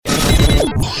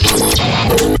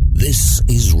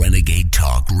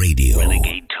Talk Radio.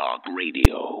 Renegade Talk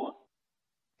Radio.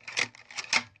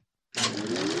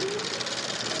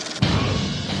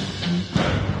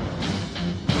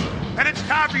 And it's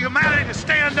time for humanity to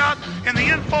stand up in the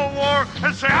info war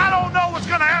and say, I don't know what's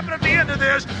going to happen at the end of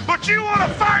this, but you want to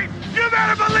fight, you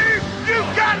better believe you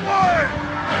got one!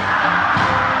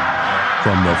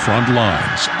 From the front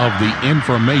lines of the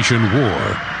information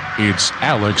war, it's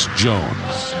Alex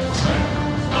Jones.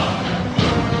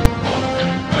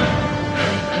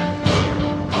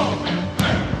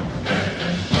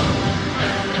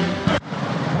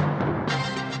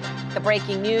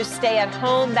 Breaking news, stay at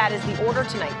home. That is the order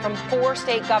tonight from 4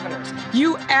 state governors.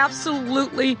 You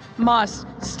absolutely must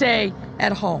stay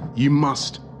at home. You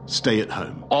must stay at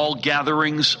home. All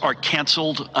gatherings are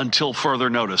canceled until further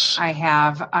notice. I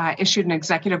have issued an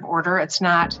executive order. It's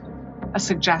not a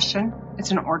suggestion.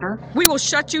 It's an order. We will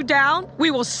shut you down.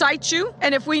 We will cite you.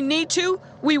 And if we need to,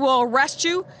 we will arrest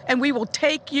you and we will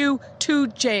take you to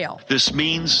jail. This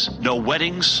means no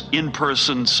weddings,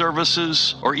 in-person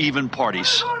services, or even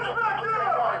parties.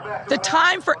 The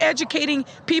time for educating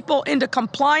people into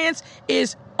compliance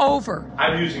is over.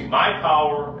 I'm using my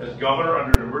power as governor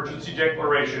under an emergency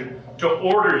declaration to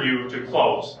order you to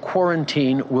close.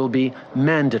 Quarantine will be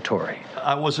mandatory.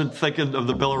 I wasn't thinking of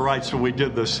the Bill of Rights when we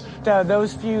did this.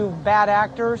 Those few bad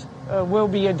actors will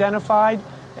be identified,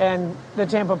 and the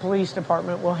Tampa Police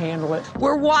Department will handle it.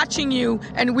 We're watching you,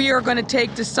 and we are going to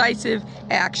take decisive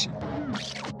action.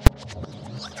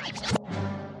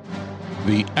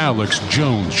 The Alex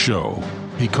Jones Show,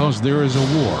 because there is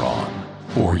a war on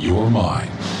for your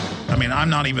mind. I mean, I'm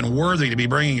not even worthy to be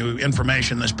bringing you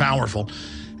information this powerful,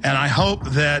 and I hope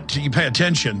that you pay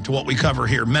attention to what we cover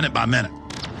here minute by minute,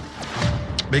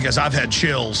 because I've had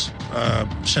chills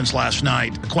since last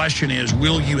night. The question is,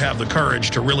 will you have the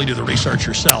courage to really do the research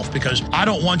yourself? Because I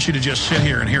don't want you to just sit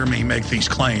here and hear me make these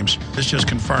claims. This just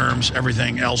confirms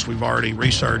everything else we've already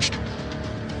researched.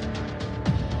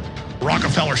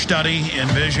 Rockefeller study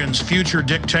envisions future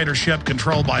dictatorship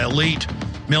controlled by elite,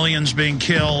 millions being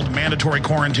killed, mandatory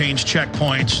quarantines,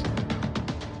 checkpoints,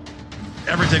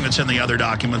 everything that's in the other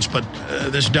documents. But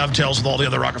this dovetails with all the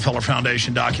other Rockefeller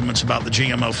Foundation documents about the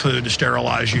GMO food to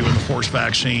sterilize you and the forced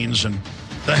vaccines and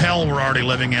the hell we're already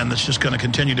living in that's just going to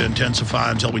continue to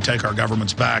intensify until we take our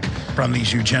governments back from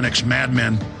these eugenics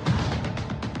madmen.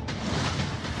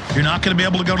 You're not going to be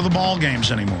able to go to the ball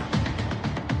games anymore.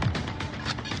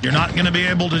 You're not going to be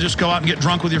able to just go out and get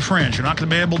drunk with your friends. You're not going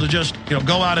to be able to just,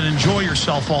 go out and enjoy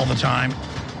yourself all the time.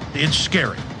 It's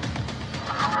scary.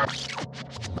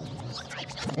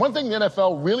 One thing the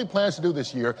NFL really plans to do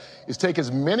this year is take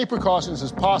as many precautions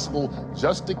as possible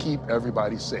just to keep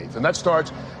everybody safe. And that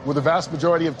starts with the vast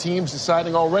majority of teams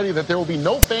deciding already that there will be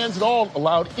no fans at all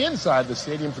allowed inside the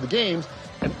stadium for the games.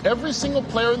 And every single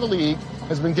player in the league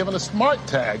has been given a smart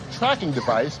tag tracking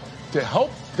device to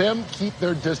help them keep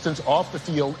their distance off the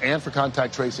field and for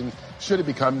contact tracing should it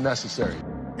become necessary.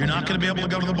 You're not going to be able to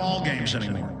go to the ball games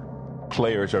anymore.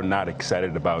 Players are not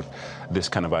excited about this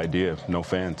kind of idea, no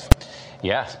fans.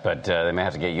 Yes, but they may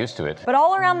have to get used to it. But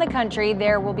all around the country,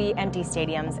 there will be empty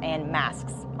stadiums and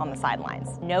masks on the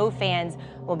sidelines. No fans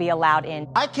will be allowed in.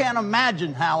 I can't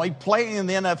imagine, Howie, playing in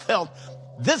the NFL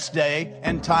this day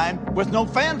and time with no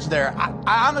fans there.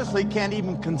 I honestly can't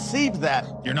even conceive that.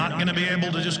 You're not going to be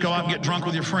able to just go out and get drunk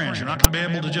with your friends. You're not going to be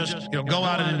able to just go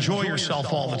out and enjoy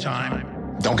yourself all the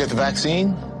time. Don't get the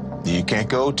vaccine, you can't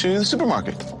go to the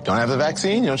supermarket. Don't have the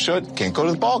vaccine, can't go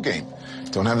to the ball game.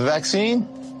 Don't have the vaccine,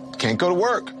 can't go to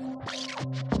work.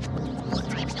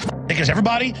 Because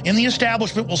everybody in the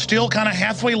establishment will still kind of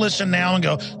halfway listen now and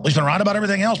go, well, he's been right about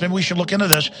everything else. Maybe we should look into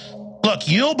this. Look,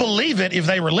 you'll believe it if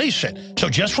they release it. So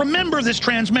just remember this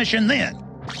transmission then.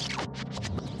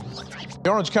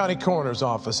 The Orange County Coroner's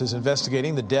Office is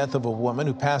investigating the death of a woman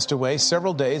who passed away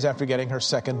several days after getting her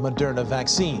second Moderna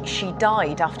vaccine. She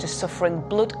died after suffering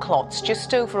blood clots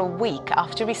just over a week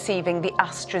after receiving the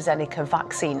AstraZeneca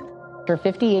vaccine. Her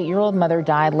 58-year-old mother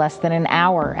died less than an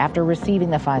hour after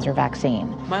receiving the Pfizer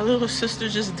vaccine. My little sister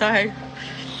just died.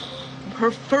 Her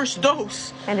first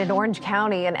dose. And in Orange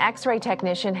County, an X-ray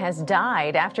technician has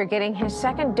died after getting his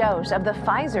second dose of the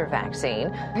Pfizer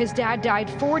vaccine. His dad died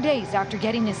 4 days after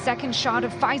getting his second shot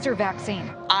of Pfizer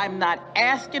vaccine. I'm not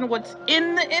asking what's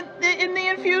in the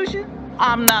infusion.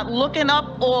 I'm not looking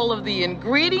up all of the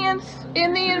ingredients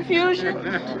in the infusion.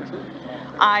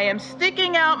 I am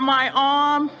sticking out my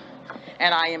arm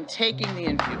and I am taking the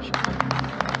infusion.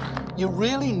 You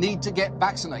really need to get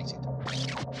vaccinated.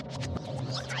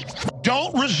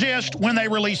 Don't resist when they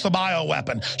release the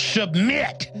bioweapon.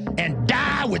 Submit and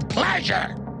die with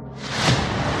pleasure.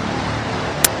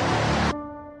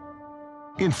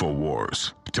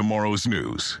 InfoWars. Tomorrow's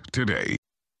news today.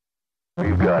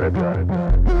 You got it. This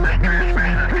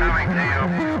transmission is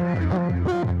coming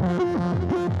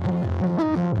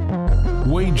to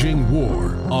you. Waging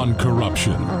war on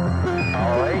corruption. All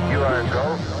right, you are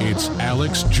go. It's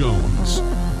Alex Jones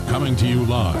coming to you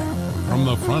live from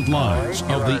the front lines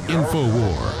of the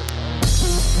InfoWar.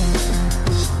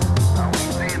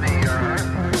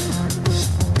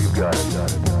 You got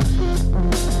it.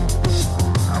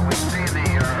 We see the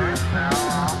earth now.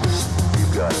 You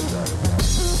got it.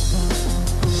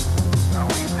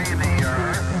 We see the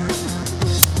earth.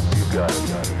 You got it.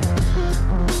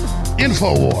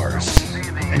 InfoWars.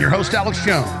 And your host, Alex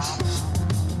Jones.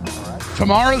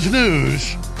 Tomorrow's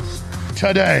news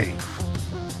today.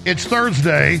 It's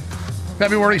Thursday,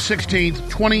 February 16th,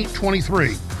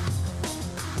 2023.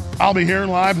 I'll be here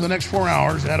live for the next 4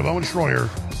 hours out of Owen Schroyer,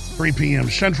 3 p.m.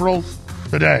 Central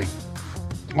today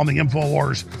on the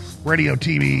InfoWars radio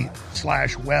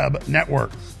TV/web network.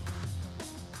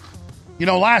 You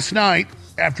know, last night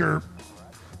after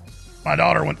my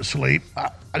daughter went to sleep,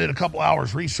 I did a couple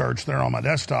hours research there on my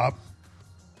desktop.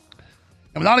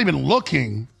 And without even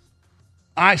looking,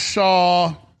 I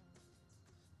saw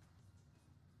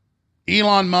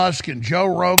Elon Musk and Joe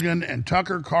Rogan and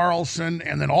Tucker Carlson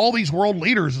and then all these world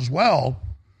leaders as well,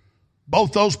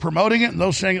 both those promoting it and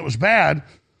those saying it was bad,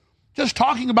 just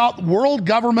talking about the world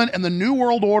government and the new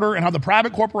world order and how the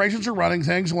private corporations are running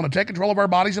things and want to take control of our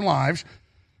bodies and lives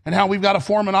and how we've got to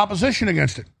form an opposition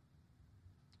against it.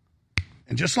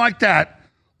 And just like that,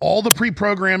 all the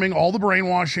pre-programming, all the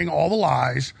brainwashing, all the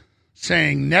lies,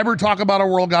 saying never talk about a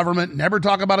world government, never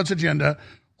talk about its agenda,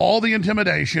 all the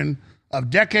intimidation of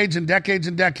decades and decades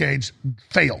and decades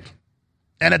failed.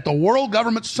 And at the World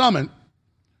Government Summit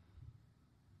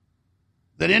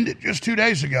that ended just 2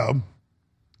 days ago,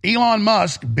 Elon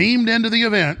Musk beamed into the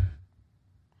event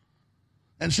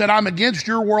and said, I'm against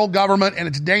your world government and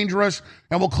it's dangerous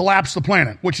and will collapse the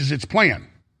planet, which is its plan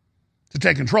to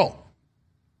take control.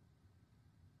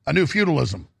 A new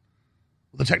feudalism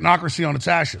with a technocracy on its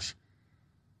ashes.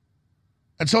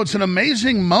 And so it's an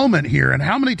amazing moment here. And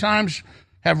how many times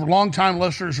have longtime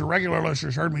listeners or regular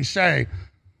listeners heard me say,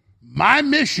 my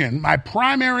mission, my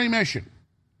primary mission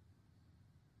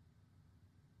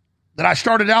that I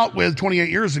started out with 28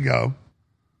 years ago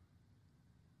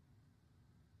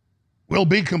will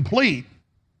be complete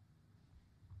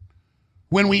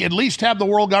when we at least have the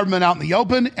world government out in the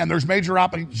open and there's major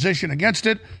opposition against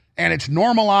it and it's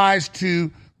normalized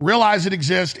to realize it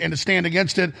exists and to stand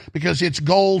against it because its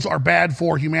goals are bad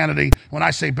for humanity. When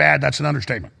I say bad, that's an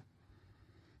understatement.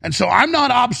 And so I'm not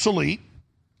obsolete.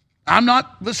 I'm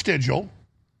not vestigial.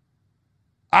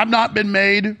 I've not been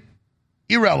made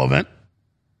irrelevant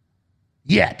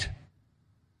yet.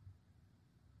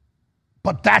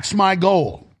 But that's my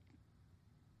goal.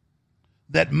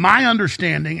 That my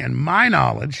understanding and my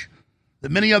knowledge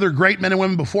that many other great men and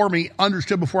women before me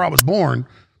understood before I was born,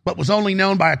 but was only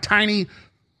known by a tiny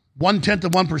 1/10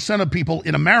 of 1% of people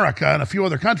in America and a few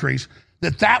other countries,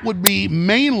 that would be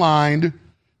mainlined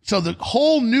so the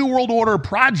whole New World Order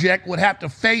project would have to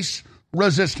face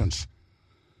resistance.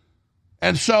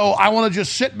 And so I want to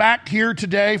just sit back here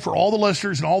today for all the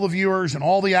listeners and all the viewers and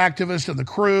all the activists and the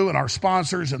crew and our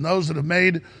sponsors and those that have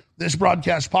made this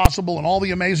broadcast possible and all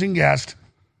the amazing guests.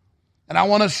 And I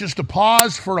want us just to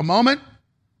pause for a moment.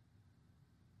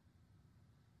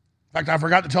 In fact, I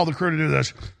forgot to tell the crew to do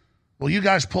this. Will you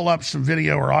guys pull up some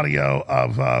video or audio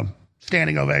of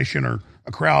standing ovation or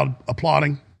a crowd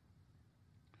applauding?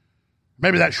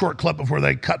 Maybe that short clip before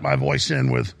they cut my voice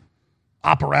in with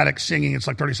operatic singing. It's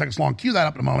like 30 seconds long. Cue that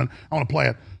up in a moment. I want to play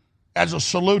it as a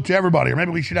salute to everybody. Or maybe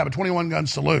we should have a 21-gun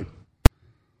salute.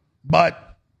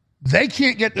 But they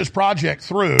can't get this project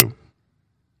through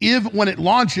if, when it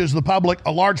launches, the public,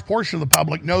 a large portion of the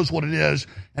public, knows what it is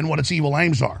and what its evil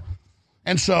aims are.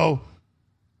 And so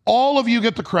all of you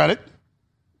get the credit.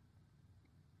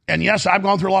 And yes, I've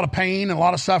gone through a lot of pain and a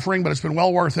lot of suffering, but it's been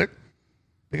well worth it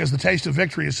because the taste of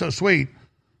victory is so sweet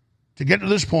to get to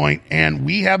this point, and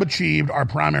we have achieved our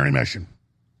primary mission.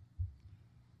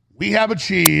 We have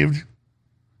achieved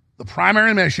the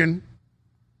primary mission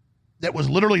that was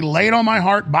literally laid on my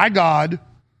heart by God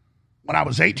when I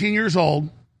was 18 years old,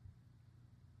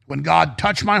 when God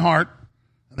touched my heart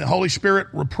and the Holy Spirit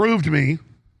reproved me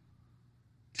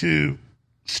to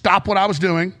stop what I was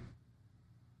doing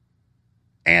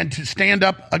and to stand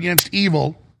up against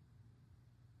evil.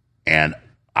 And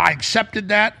I accepted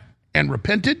that and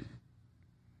repented.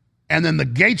 And then the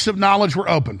gates of knowledge were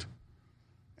opened.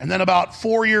 And then about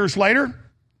 4 years later,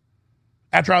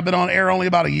 after I've been on air only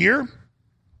about a year,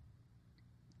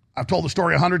 I've told the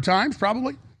story 100 times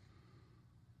probably.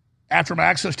 after my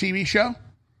Access TV show.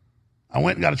 I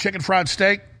went and got a chicken fried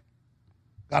steak,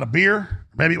 got a beer,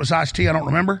 maybe it was iced tea, I don't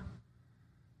remember.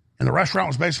 And the restaurant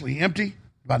was basically empty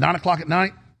about 9 o'clock at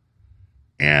night.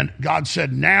 And God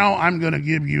said, now I'm going to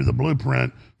give you the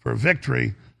blueprint for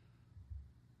victory.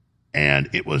 And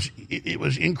it was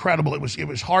incredible. It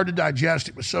was hard to digest.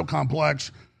 It was so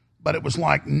complex, but it was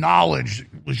like knowledge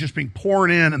was just being poured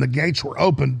in, and the gates were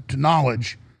open to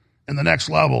knowledge in the next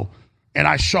level. And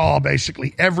I saw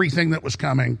basically everything that was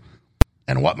coming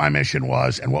and what my mission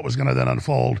was and what was going to then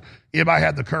unfold if I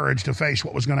had the courage to face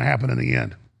what was going to happen in the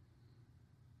end.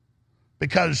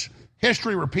 Because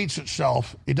history repeats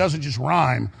itself. It doesn't just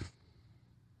rhyme.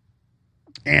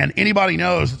 And anybody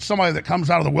knows that somebody that comes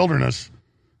out of the wilderness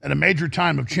at a major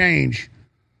time of change,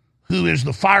 who is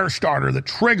the fire starter that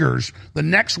triggers the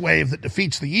next wave that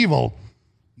defeats the evil,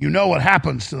 you know what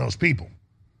happens to those people.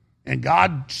 And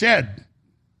God said,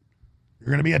 you're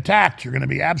going to be attacked. You're going to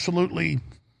be absolutely,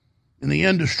 in the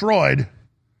end, destroyed.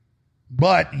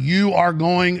 But you are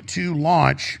going to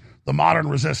launch the modern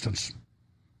resistance.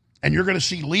 And you're going to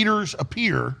see leaders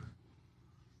appear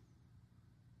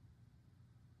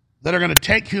that are going to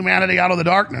take humanity out of the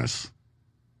darkness.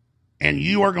 And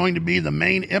you are going to be the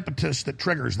main impetus that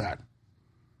triggers that.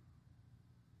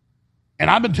 And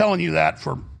I've been telling you that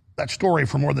story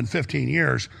for more than 15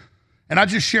 years. And I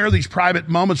just share these private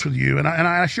moments with you. And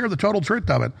I share the total truth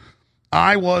of it.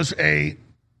 I was a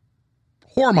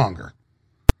whoremonger.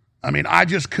 I mean, I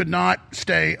just could not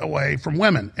stay away from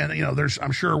women. And, you know, there's,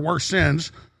 I'm sure, worse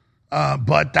sins.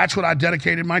 But that's what I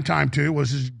dedicated my time to,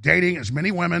 was just dating as many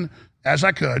women as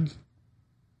I could.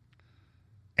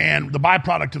 And the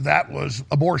byproduct of that was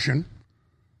abortion.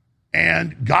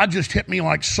 And God just hit me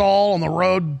like Saul on the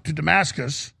road to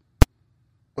Damascus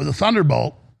with a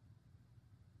thunderbolt.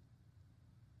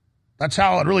 That's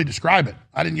how I'd really describe it.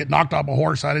 I didn't get knocked off a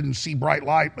horse. I didn't see bright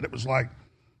light, but it was like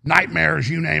nightmares,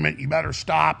 you name it. You better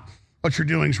stop. What you're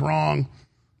doing's wrong.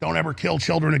 Don't ever kill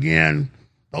children again.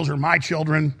 Those are my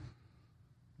children.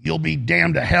 You'll be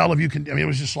damned to hell if you can. I mean, it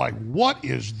was just like, what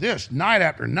is this? Night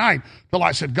after night. Till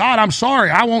I said, God, I'm sorry.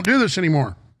 I won't do this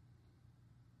anymore.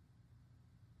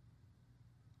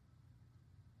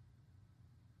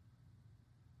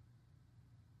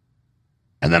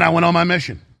 And then I went on my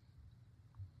mission.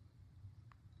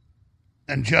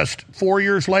 And just 4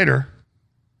 years later,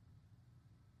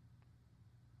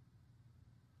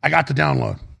 I got the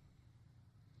download.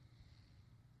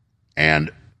 And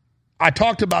I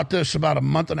talked about this about a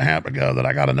month and a half ago, that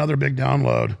I got another big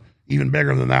download, even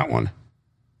bigger than that one.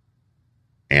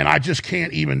 And I just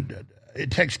can't even,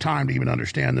 it takes time to even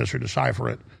understand this or decipher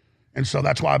it. And so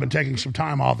that's why I've been taking some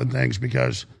time off and things,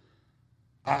 because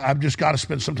I've just got to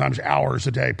spend sometimes hours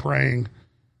a day praying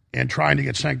and trying to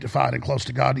get sanctified and close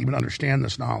to God to even understand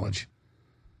this knowledge.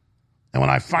 And when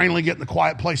I finally get in the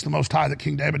quiet place, the Most High that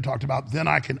King David talked about, then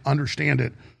I can understand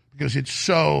it, because it's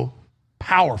so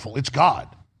powerful. It's God.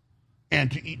 And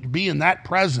to be in that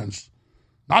presence,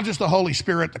 not just the Holy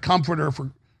Spirit, the comforter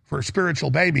for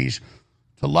spiritual babies,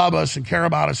 to love us and care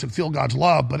about us and feel God's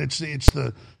love, but it's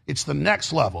the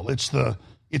next level. It's the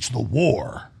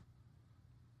war.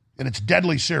 And it's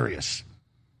deadly serious.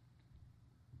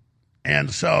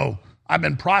 And so I've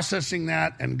been processing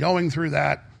that and going through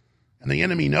that, and the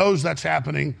enemy knows that's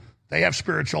happening. They have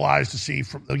spiritual eyes to see,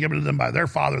 they're given to them by their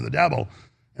father, the devil,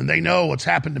 and they know what's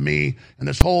happened to me, and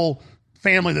this whole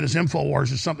family that is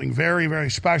InfoWars is something very,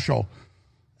 very special.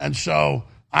 And so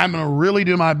I'm going to really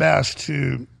do my best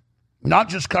to not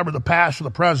just cover the past or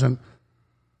the present,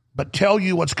 but tell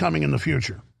you what's coming in the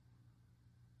future.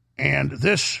 And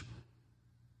this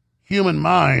human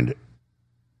mind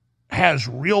has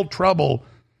real trouble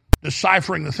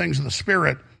deciphering the things of the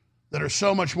spirit that are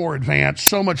so much more advanced,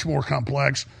 so much more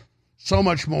complex, so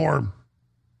much more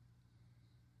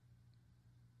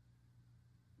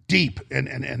deep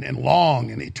and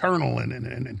long and eternal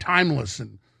and timeless.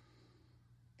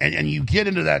 And you get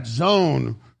into that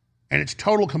zone, and it's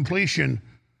total completion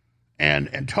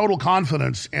and total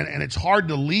confidence. And it's hard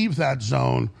to leave that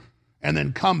zone and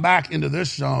then come back into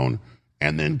this zone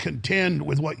and then contend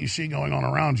with what you see going on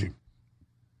around you.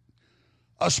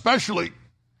 Especially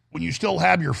when you still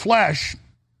have your flesh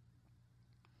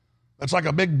that's like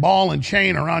a big ball and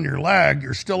chain around your leg.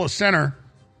 You're still a sinner.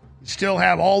 You still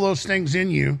have all those things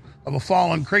in you of a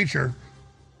fallen creature,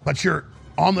 but you're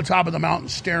on the top of the mountain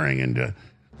staring into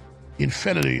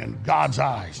infinity and God's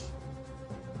eyes.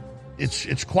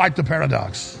 It's quite the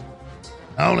paradox.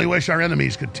 I only wish our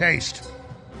enemies could taste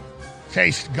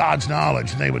God's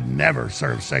knowledge, and they would never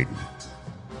serve Satan.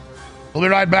 We'll be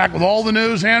right back with all the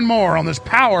news and more on this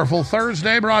powerful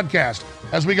Thursday broadcast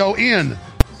as we go in,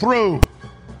 through,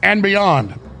 and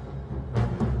beyond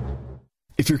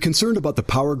If you're concerned about the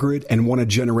power grid and want to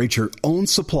generate your own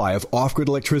supply of off-grid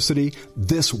electricity,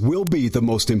 this will be the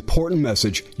most important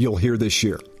message you'll hear this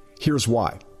year. Here's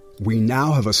why. We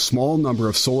now have a small number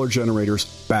of solar generators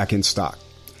back in stock.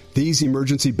 These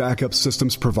emergency backup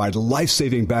systems provide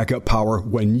life-saving backup power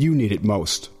when you need it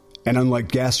most. And unlike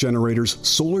gas generators,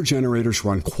 solar generators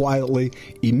run quietly,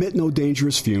 emit no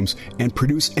dangerous fumes, and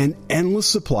produce an endless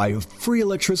supply of free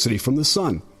electricity from the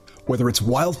sun. Whether it's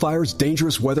wildfires,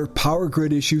 dangerous weather, power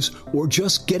grid issues, or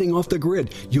just getting off the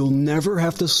grid, you'll never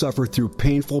have to suffer through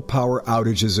painful power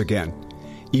outages again.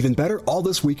 Even better, all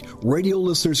this week, radio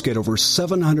listeners get over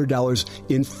 $700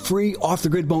 in free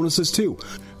off-the-grid bonuses too.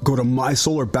 Go to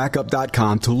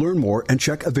mysolarbackup.com to learn more and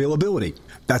check availability.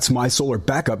 That's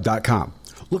mysolarbackup.com.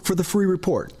 Look for the free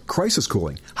report, Crisis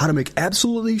Cooling, how to make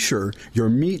absolutely sure your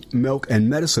meat, milk, and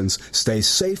medicines stay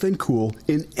safe and cool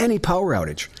in any power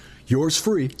outage. Yours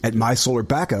free at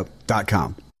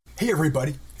mysolarbackup.com. Hey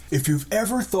everybody, if you've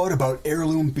ever thought about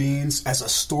heirloom beans as a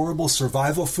storable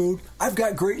survival food, I've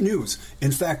got great news.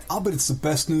 In fact, I'll bet it's the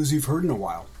best news you've heard in a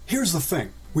while. Here's the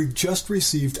thing. We've just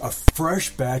received a fresh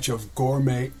batch of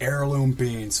gourmet heirloom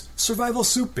beans, survival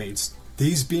soup beans.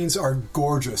 These beans are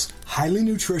gorgeous, highly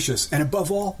nutritious, and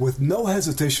above all, with no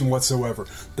hesitation whatsoever,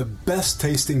 the best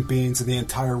tasting beans in the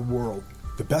entire world.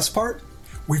 The best part?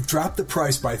 We've dropped the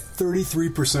price by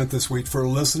 33% this week for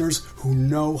listeners who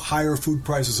know higher food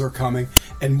prices are coming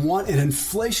and want an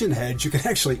inflation hedge you can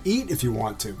actually eat if you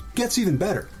want to. Gets even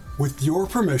better. With your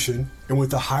permission and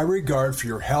with a high regard for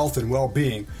your health and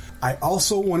well-being, I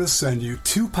also want to send you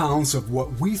 2 pounds of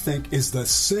what we think is the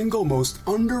single most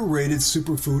underrated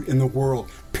superfood in the world,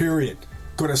 period.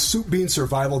 Go to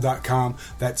soupbeansurvival.com,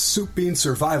 that's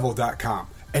soupbeansurvival.com,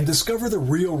 and discover the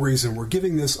real reason we're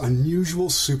giving this unusual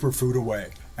superfood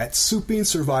away at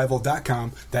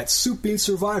soupbeansurvival.com, that's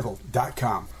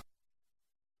soupbeansurvival.com.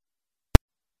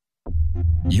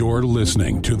 You're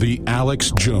listening to The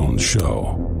Alex Jones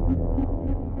Show.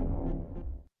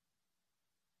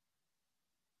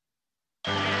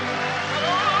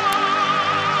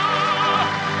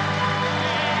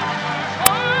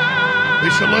 We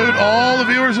salute all the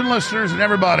viewers and listeners and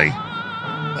everybody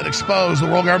that exposed the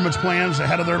world government's plans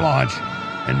ahead of their launch.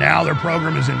 And now their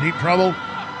program is in deep trouble,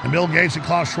 and Bill Gates and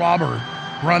Klaus Schwab are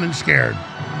running scared.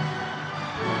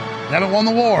 They haven't won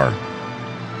the war,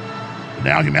 but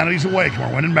now humanity's awake and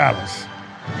we're winning battles.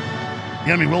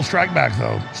 The enemy will strike back,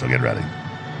 though, so get ready.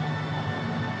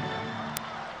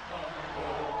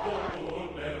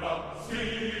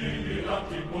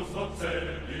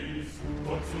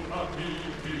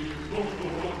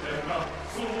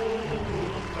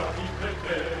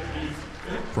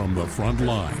 From the front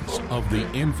lines of the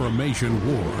information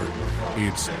war,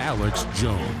 it's Alex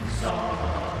Jones.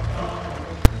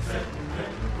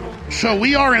 So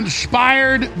we are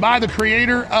inspired by the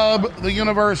creator of the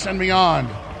universe and beyond.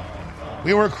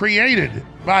 We were created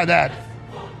by that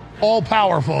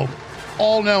all-powerful,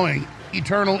 all-knowing,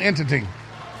 eternal entity.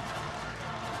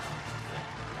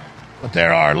 But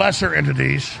there are lesser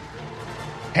entities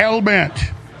hell-bent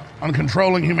on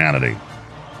controlling humanity.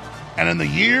 And in the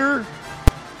year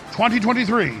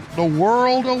 2023, the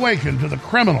world awakened to the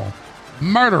criminal,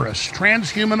 murderous,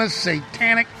 transhumanist,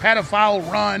 satanic,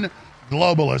 pedophile-run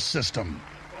globalist system.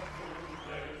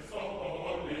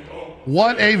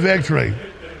 What a victory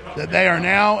that they are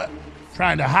now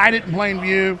trying to hide it in plain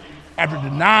view after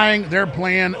denying their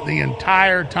plan the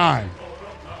entire time.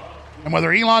 And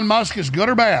whether Elon Musk is good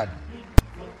or bad,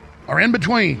 or in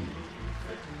between,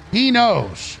 he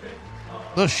knows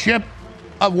the ship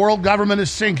of world government is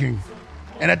sinking.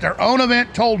 And at their own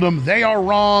event told them they are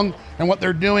wrong and what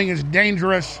they're doing is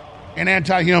dangerous and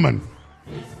anti-human.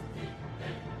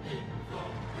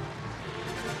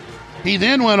 He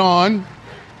then went on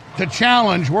to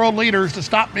challenge world leaders to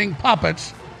stop being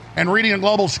puppets and reading a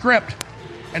global script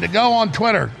and to go on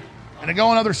Twitter and to go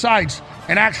on other sites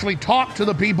and actually talk to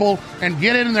the people and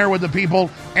get in there with the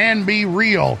people and be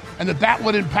real, and that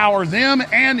would empower them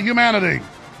and humanity.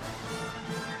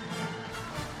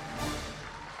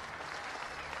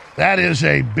 That is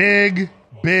a big,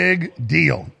 big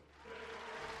deal.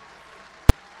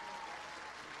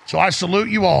 So I salute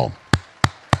you all.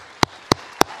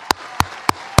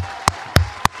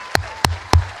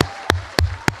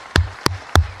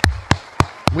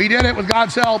 We did it with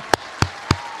God's help.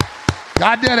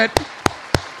 God did it.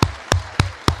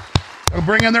 They'll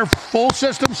bring in their full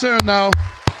system soon, though,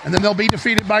 and then they'll be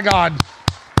defeated by God.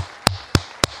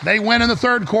 They win in the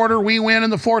third quarter. We win in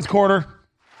the fourth quarter.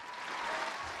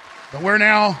 But we're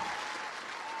now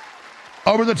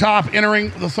over the top entering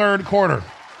the third quarter.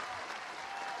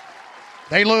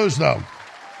 They lose, though.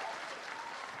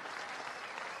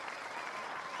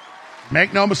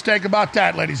 Make no mistake about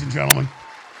that, ladies and gentlemen.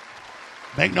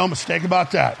 Make no mistake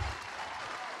about that.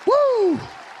 Woo!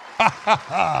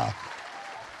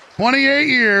 28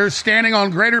 years standing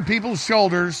on greater people's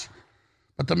shoulders,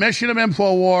 but the mission of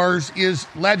InfoWars is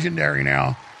legendary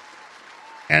now.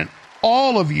 And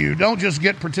all of you don't just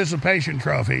get participation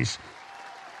trophies,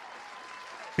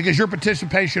 because your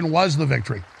participation was the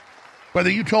victory. Whether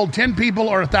you told 10 people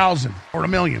or 1,000 or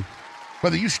 1,000,000,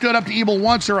 whether you stood up to evil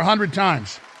once or 100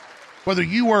 times, whether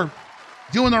you were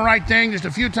doing the right thing just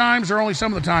a few times or only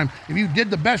some of the time, if you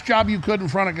did the best job you could in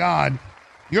front of God,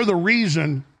 you're the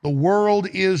reason the world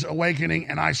is awakening,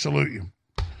 and I salute you.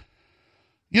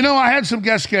 You know, I had some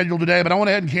guests scheduled today, but I went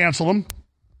ahead and canceled them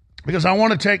because I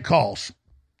want to take calls.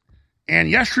 And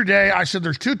yesterday I said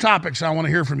there's two topics I want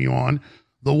to hear from you on.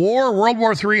 The war, World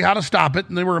War III, how to stop it,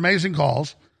 and they were amazing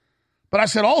calls. But I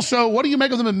said also, what do you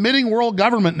make of them admitting world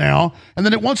government now, and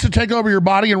then it wants to take over your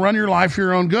body and run your life for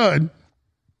your own good?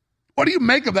 What do you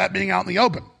make of that being out in the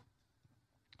open?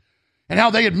 And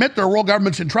how they admit their world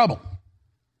government's in trouble.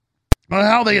 And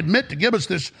how they admit to give us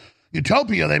this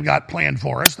utopia they've got planned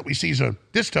for us that we see as a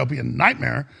dystopian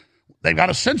nightmare. They've got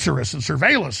to censor us and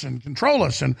surveil us and control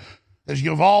us. And as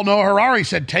Yuval Noah Harari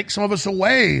said, take some of us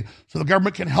away so the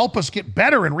government can help us get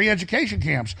better in re-education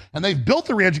camps. And they've built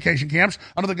the re-education camps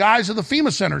under the guise of the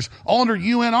FEMA centers, all under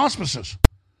UN auspices.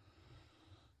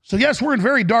 So yes, we're in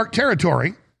very dark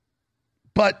territory,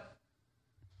 but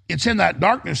it's in that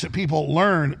darkness that people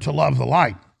learn to love the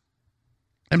light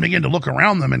and begin to look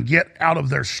around them and get out of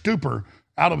their stupor,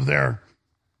 out of their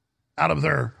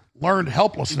learned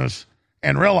helplessness,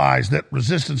 and realize that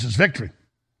resistance is victory.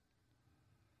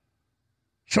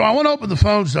 So I want to open the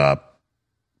phones up,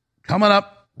 coming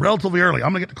up relatively early.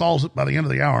 I'm going to get the calls by the end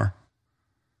of the hour.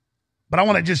 But I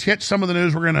want to just hit some of the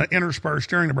news we're going to intersperse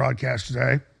during the broadcast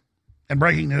today, and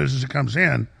breaking news as it comes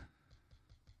in.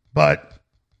 But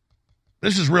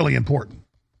this is really important.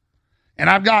 And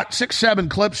I've got 6-7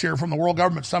 clips here from the World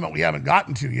Government Summit we haven't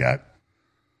gotten to yet.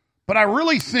 But I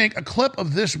really think a clip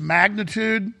of this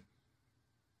magnitude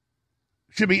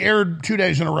should be aired 2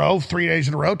 days in a row, 3 days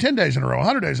in a row, 10 days in a row,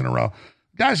 100 days in a row.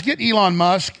 Guys, get Elon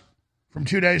Musk from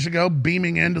 2 days ago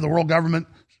beaming into the World Government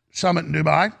Summit in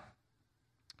Dubai,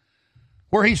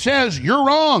 where he says, you're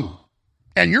wrong,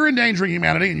 and you're endangering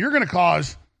humanity, and you're going to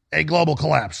cause a global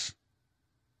collapse,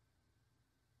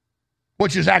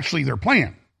 which is actually their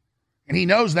plan. And he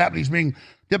knows that, but he's being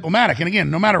diplomatic. And again,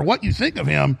 no matter what you think of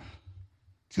him,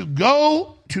 to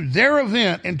go to their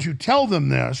event and to tell them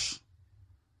this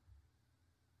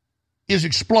is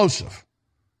explosive.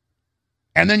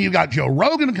 And then you've got Joe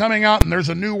Rogan coming out, and there's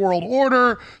a new world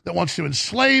order that wants to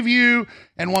enslave you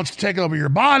and wants to take over your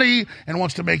body and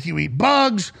wants to make you eat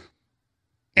bugs.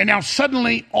 And now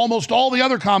suddenly almost all the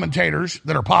other commentators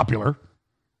that are popular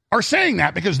are saying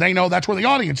that because they know that's where the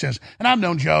audience is. And I've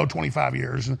known Joe 25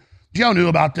 years. And Joe knew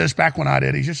about this back when I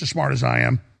did. He's just as smart as I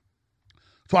am.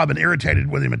 That's why I've been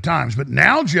irritated with him at times. But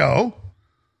now Joe,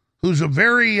 who's a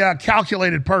very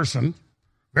calculated person,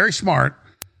 very smart,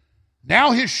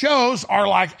 now his shows are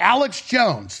like Alex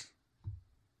Jones.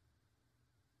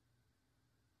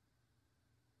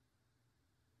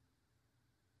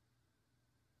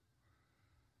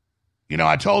 You know,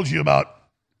 I told you about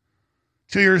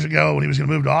 2 years ago when he was going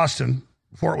to move to Austin,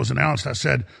 before it was announced, I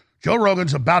said, Joe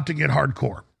Rogan's about to get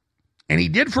hardcore. And he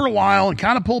did for a while and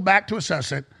kind of pulled back to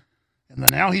assess it. And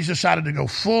then now he's decided to go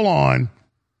full on,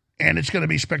 and it's going to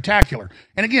be spectacular.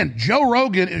 And again, Joe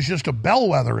Rogan is just a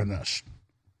bellwether in this.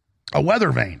 A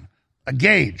weather vane, a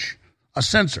gauge, a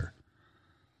sensor.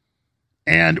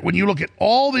 And when you look at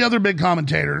all the other big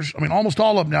commentators, I mean, almost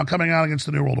all of them now coming out against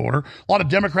the New World Order, a lot of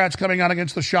Democrats coming out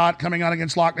against the shot, coming out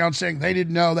against lockdown, saying they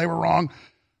didn't know, they were wrong.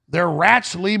 They're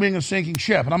rats leaving a sinking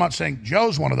ship. And I'm not saying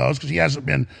Joe's one of those because he hasn't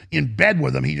been in bed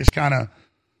with them. He just kind of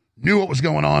knew what was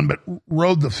going on, but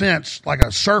rode the fence like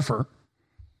a surfer.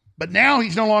 But now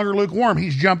he's no longer lukewarm.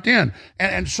 He's jumped in.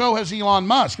 And so has Elon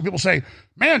Musk. And people say,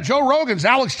 man, Joe Rogan's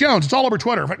Alex Jones. It's all over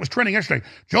Twitter. In fact, it was trending yesterday.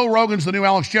 Joe Rogan's the new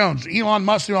Alex Jones. Elon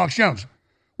Musk's the new Alex Jones.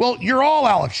 Well, you're all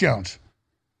Alex Jones.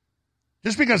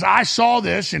 Just because I saw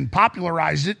this and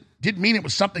popularized it didn't mean it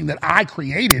was something that I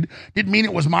created. Didn't mean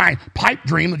it was my pipe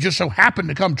dream that just so happened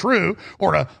to come true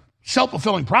or a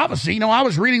self-fulfilling prophecy. No, I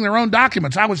was reading their own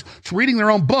documents. I was reading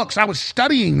their own books. I was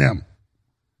studying them.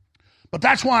 But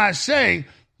that's why I say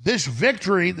this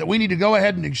victory that we need to go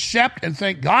ahead and accept and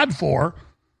thank God for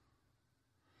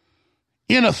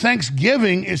in a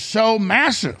Thanksgiving is so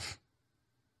massive.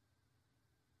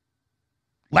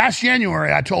 Last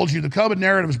January, I told you the COVID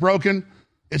narrative is broken.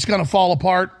 It's going to fall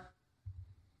apart.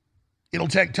 It'll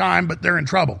take time, but they're in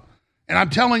trouble. And I'm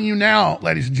telling you now,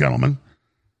 ladies and gentlemen,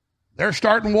 They're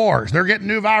starting wars. They're getting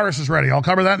new viruses ready. I'll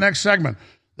cover that next segment.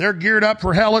 They're geared up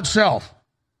for hell itself.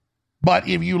 But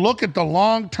if you look at the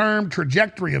long-term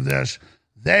trajectory of this,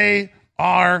 they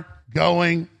are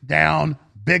going down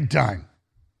big time.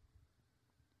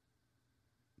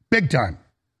 Big time.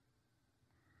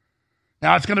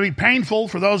 Now, it's going to be painful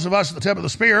for those of us at the tip of the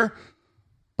spear,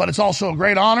 but it's also a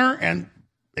great honor and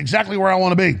exactly where I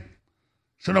want to be.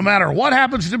 So no matter what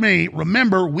happens to me,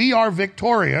 remember, we are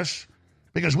victorious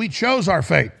because we chose our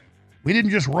fate. We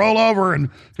didn't just roll over and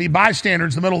be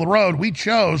bystanders in the middle of the road. We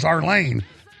chose our lane.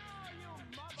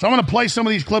 So I'm going to play some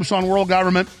of these clips on world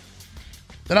government.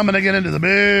 Then I'm going to get into the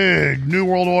big New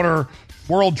World Order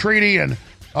World Treaty and,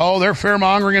 they're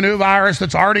fear-mongering a new virus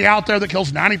that's already out there that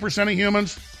kills 90% of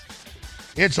humans.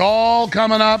 It's all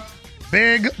coming up.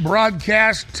 Big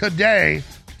broadcast today.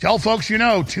 Tell folks you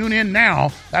know. Tune in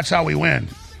now. That's how we win.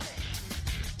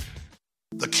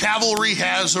 The cavalry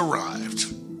has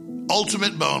arrived.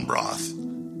 Ultimate Bone Broth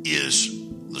is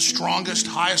the strongest,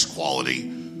 highest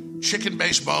quality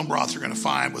chicken-based bone broth you're going to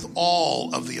find with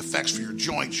all of the effects for your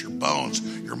joints, your bones,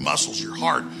 your muscles, your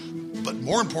heart, but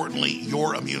more importantly,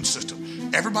 your immune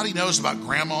system. Everybody knows about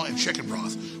grandma and chicken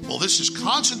broth. Well, this is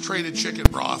concentrated chicken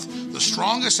broth, the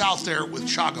strongest out there with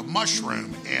chaga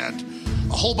mushroom and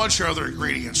a whole bunch of other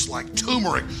ingredients like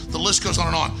turmeric. The list goes on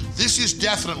and on. This is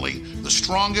definitely the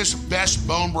strongest, best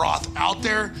bone broth out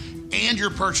there, and your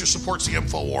purchase supports the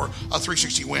InfoWar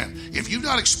 360 win. If you've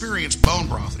not experienced bone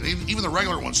broth, and even the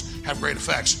regular ones have great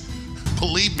effects,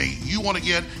 believe me, you want to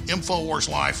get InfoWars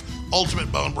Life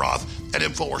Ultimate Bone Broth at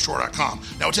InfoWarsStore.com.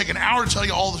 Now, it'll take an hour to tell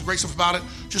you all the great stuff about it.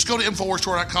 Just go to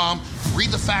InfoWarsStore.com, read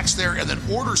the facts there, and then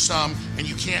order some, and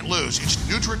you can't lose. It's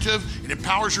nutritive, it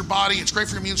empowers your body, it's great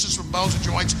for your immune system, bones and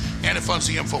joints, and it funds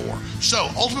the InfoWar. So,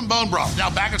 Ultimate Bone Broth, now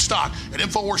back in stock at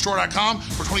InfoWarsStore.com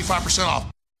for 25%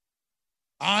 off.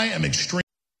 I am extreme.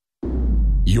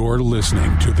 You're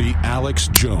listening to The Alex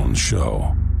Jones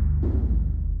Show.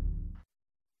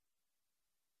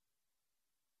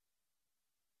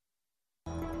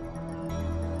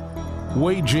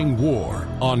 Waging war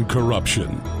on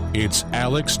corruption. It's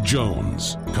Alex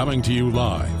Jones coming to you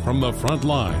live from the front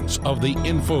lines of the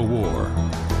InfoWar.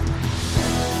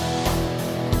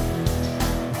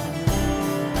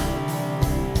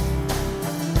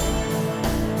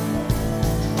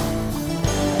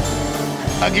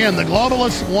 Again, the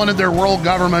globalists wanted their world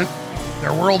government,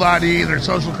 their world ID, their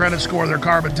social credit score, their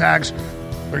carbon tax,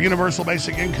 their universal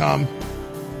basic income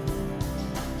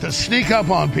to sneak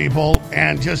up on people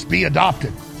and just be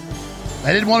adopted.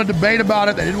 They didn't want to debate about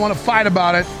it. They didn't want to fight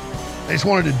about it. They just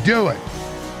wanted to do it.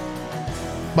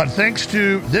 But thanks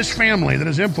to this family that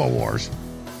is InfoWars,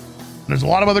 there's a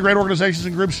lot of other great organizations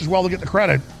and groups as well that get the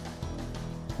credit,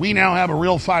 we now have a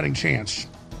real fighting chance.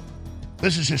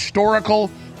 This is historical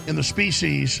in the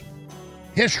species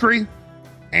history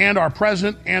and our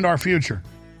present and our future.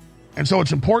 And so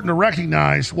it's important to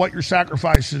recognize what your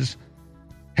sacrifices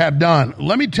have done.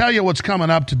 Let me tell you what's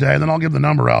coming up today, then I'll give the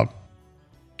number out.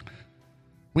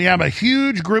 We have a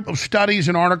huge group of studies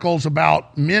and articles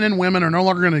about men and women are no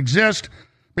longer going to exist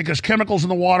because chemicals in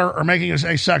the water are making us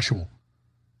asexual.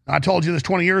 I told you this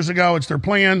 20 years ago. It's their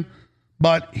plan,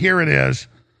 but here it is.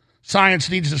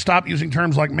 Science needs to stop using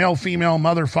terms like male, female,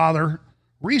 mother, father.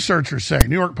 Researchers say,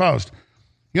 New York Post,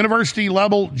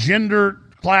 university-level gender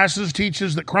classes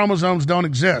teaches that chromosomes don't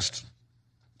exist,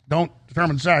 don't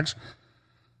determine sex.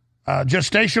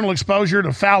 Gestational exposure to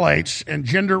phthalates and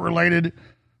gender-related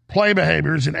play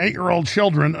behaviors in 8-year-old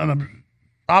children, an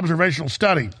observational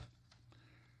study,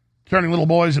 turning little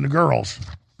boys into girls,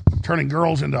 turning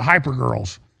girls into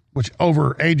hypergirls, which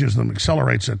overages them,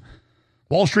 accelerates it.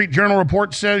 Wall Street Journal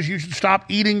report says you should stop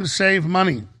eating to save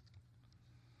money.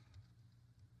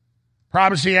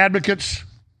 Privacy advocates,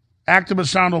 activists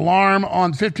sound alarm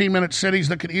on 15-minute cities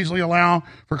that could easily allow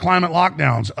for climate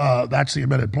lockdowns. That's the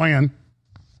admitted plan.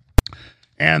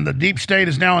 And the deep state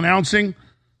is now announcing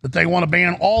that they want to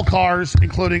ban all cars,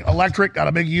 including electric. Got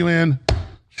a big UN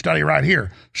study right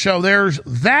here. So there's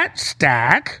that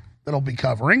stack that I'll be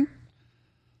covering.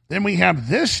 Then we have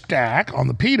this stack on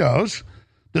the pedos.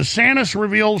 DeSantis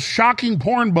reveals shocking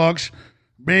porn books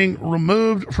being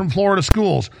removed from Florida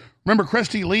schools. Remember,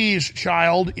 Christy Lee's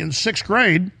child in 6th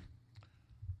grade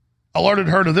alerted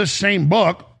her to this same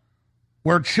book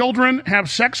where children have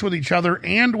sex with each other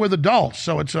and with adults.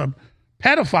 So it's a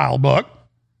pedophile book,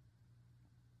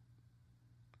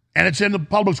 and it's in the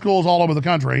public schools all over the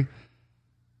country.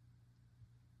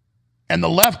 And the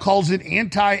left calls it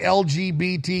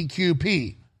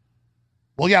anti-LGBTQP.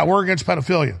 Well, yeah, we're against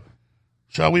pedophilia.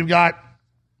 So we've got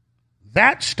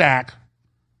that stack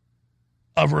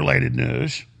of related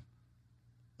news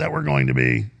that we're going to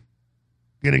be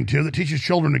getting to, that teaches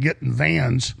children to get in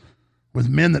vans with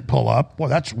men that pull up. Boy,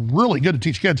 that's really good to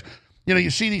teach kids. You know, you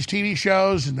see these TV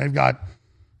shows, and they've got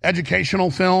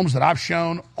educational films that I've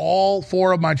shown all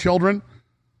 4 of my children.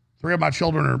 3 of my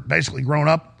children are basically grown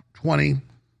up, 20,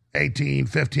 18,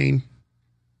 15.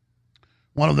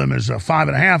 One of them is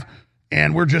 5.5,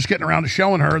 and we're just getting around to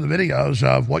showing her the videos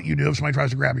of what you do if somebody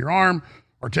tries to grab your arm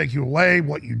or take you away,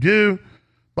 what you do.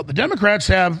 But the Democrats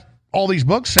have all these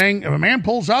books saying if a man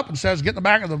pulls up and says, get in the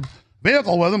back of the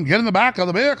vehicle with him, get in the back of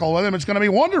the vehicle with him, it's going to be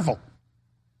wonderful.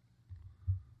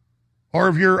 Or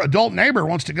if your adult neighbor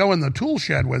wants to go in the tool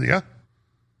shed with you,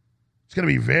 it's going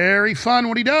to be very fun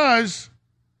when he does.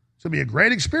 It's going to be a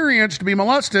great experience to be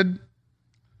molested.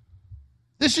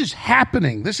 This is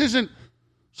happening. This isn't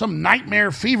some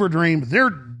nightmare fever dream. They're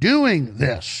doing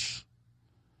this.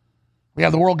 We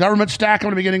have the world government stack I'm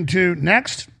going to be getting to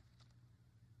next.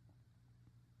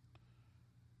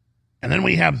 And then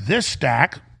we have this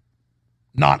stack,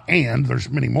 there's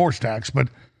many more stacks, but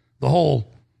the whole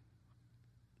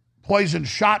poison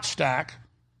shot stack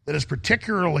that is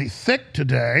particularly thick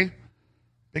today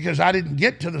because I didn't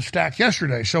get to the stack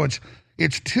yesterday. So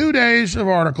it's 2 days of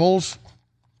articles,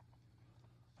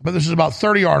 but this is about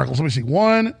 30 articles. Let me see.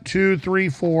 1, 2, 3,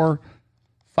 4,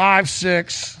 5,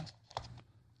 6,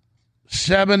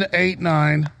 7, 8,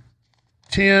 9,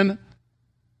 10,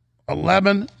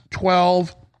 11,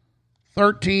 12,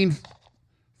 13,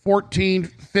 14,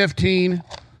 15,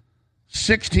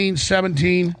 16,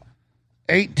 17,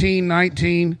 18,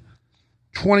 19,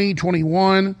 20,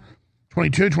 21,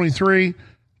 22, 23,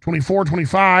 24,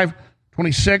 25,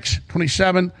 26,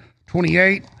 27,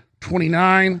 28,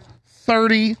 29,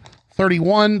 30,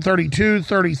 31, 32,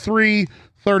 33,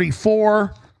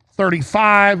 34,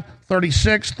 35,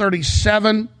 36,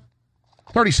 37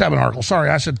 articles. Sorry,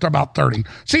 I said about 30.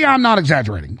 See, I'm not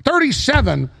exaggerating.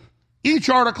 37, each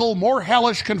article more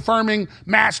hellish, confirming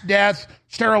mass death,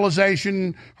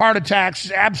 sterilization, heart attacks,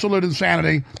 absolute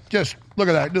insanity. Just look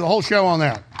at that. Do the whole show on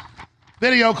that.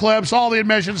 Video clips, all the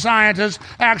admission scientists,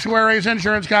 actuaries,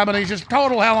 insurance companies, just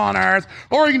total hell on earth.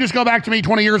 Or you can just go back to me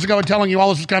 20 years ago and telling you all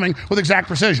this was coming with exact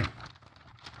precision.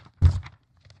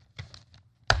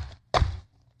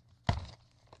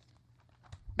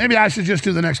 Maybe I should just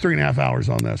do the next 3.5 hours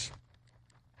on this.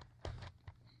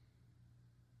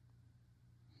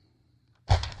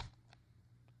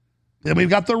 Then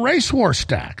we've got the race war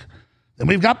stack. Then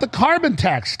we've got the carbon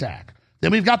tax stack.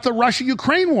 Then we've got the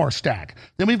Russia-Ukraine war stack.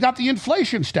 Then we've got the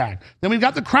inflation stack. Then we've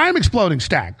got the crime exploding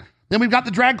stack. Then we've got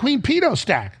the drag queen pedo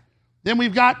stack. Then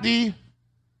we've got the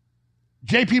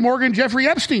J.P. Morgan, Jeffrey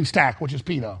Epstein stack, which is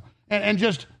pedo. And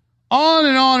just on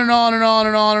and on and on and on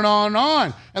and on and on and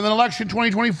on. And then election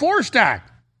 2024 stack.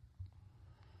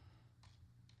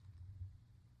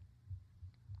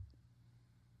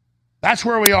 That's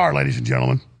where we are, ladies and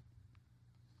gentlemen.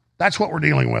 That's what we're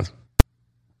dealing with.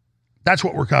 That's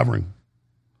what we're covering.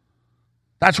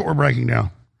 That's what we're breaking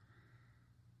down.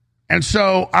 And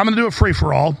so I'm going to do a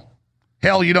free-for-all.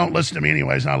 Hell, you don't listen to me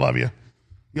anyways, and I love you.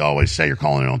 You always say you're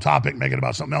calling it on topic, make it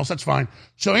about something else. That's fine.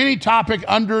 So any topic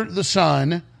under the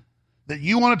sun that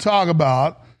you want to talk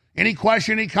about, any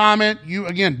question, any comment, you,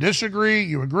 again, disagree,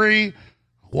 you agree,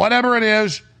 whatever it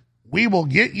is, we will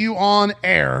get you on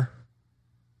air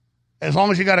as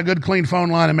long as you got a good, clean phone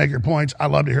line and make your points.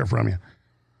 I'd love to hear from you.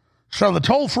 So the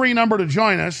toll-free number to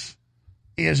join us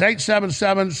is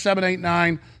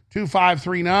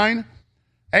 877-789-2539,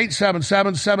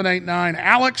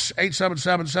 877-789-ALEX,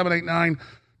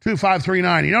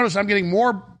 877-789-2539. You notice I'm getting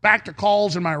more back to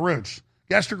calls in my roots.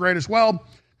 Guests are great as well.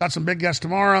 Got some big guests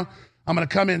tomorrow. I'm going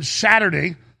to come in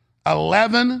Saturday,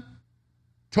 11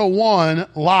 to 1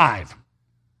 live,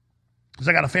 because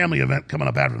I got a family event coming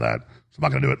up after that. So I'm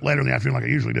not going to do it later in the afternoon like I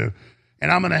usually do.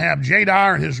 And I'm going to have Jay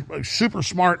Dyer and his super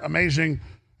smart, amazing,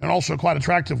 and also quite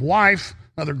attractive wife,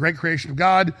 another great creation of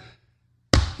God,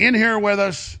 in here with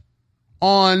us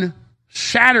on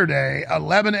Saturday,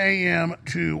 11 a.m.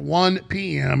 to 1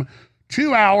 p.m.,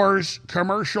 2 hours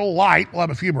commercial light. We'll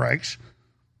have a few breaks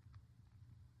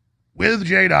with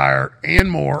Jay Dyer and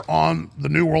more on the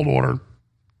New World Order.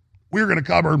 We're going to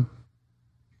cover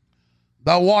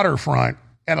the waterfront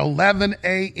at 11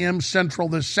 a.m. Central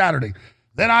this Saturday.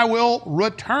 Then I will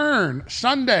return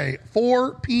Sunday,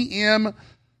 4 p.m.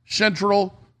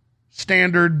 Central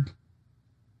Standard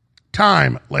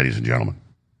Time, ladies and gentlemen.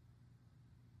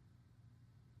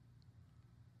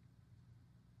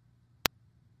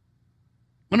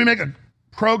 Let me make a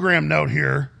program note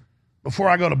here before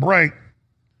I go to break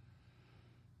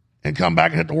and come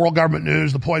back and hit the world government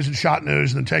news, the poison shot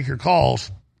news, and then take your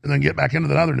calls, and then get back into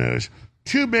the other news.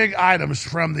 2 big items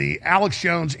from the Alex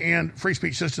Jones and Free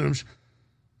Speech Systems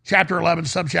Chapter 11,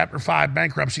 Subchapter 5,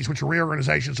 bankruptcies, which are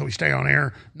reorganization, so we stay on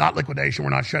air, not liquidation.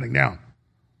 We're not shutting down.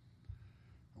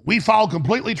 We filed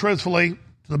completely truthfully,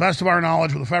 to the best of our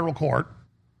knowledge, with the federal court.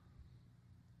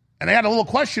 And they had a little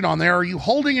question on there, are you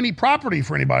holding any property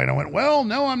for anybody? And I went, well,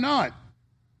 no, I'm not.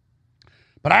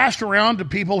 But I asked around to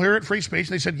people here at Free Speech,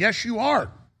 and they said, yes, you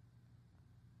are.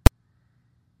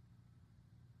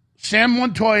 Sam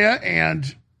Montoya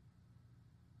and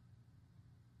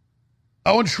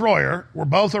Owen Schroyer were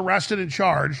both arrested and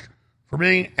charged for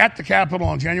being at the Capitol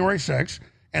on January 6th,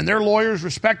 and their lawyers,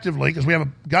 respectively, because we have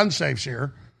gun safes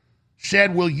here,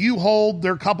 said, will you hold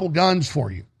their couple guns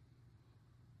for you?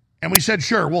 And we said,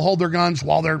 sure, we'll hold their guns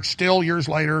while they're still, years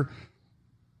later,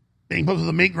 being put to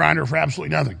the meat grinder for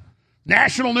absolutely nothing.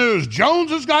 National news, Jones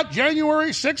has got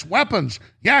January 6 weapons.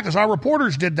 Yeah, because our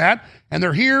reporters did that, and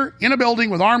they're here in a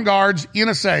building with armed guards in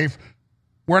a safe.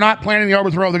 We're not planning the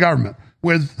overthrow of the government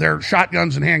with their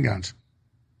shotguns and handguns.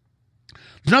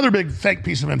 There's another big fake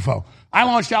piece of info. I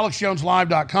launched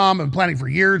AlexJonesLive.com. I've been planning for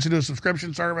years to do a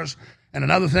subscription service and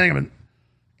another thing.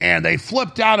 And they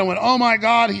flipped out and went, oh, my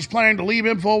God, he's planning to leave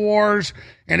InfoWars,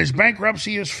 and his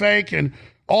bankruptcy is fake, and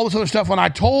all this other stuff. When I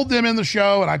told them in the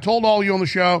show, and I told all you on the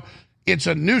show, it's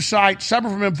a new site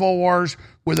separate from InfoWars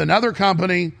with another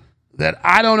company that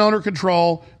I don't own or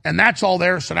control, and that's all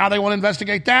there. So now they want to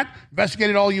investigate that. Investigate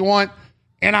it all you want.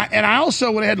 And I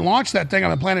also went ahead and launched that thing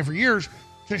I've been planning for years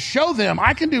to show them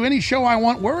I can do any show I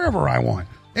want wherever I want.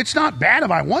 It's not bad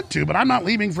if I want to, but I'm not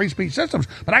leaving Free Speech Systems.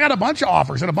 But I got a bunch of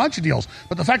offers and a bunch of deals.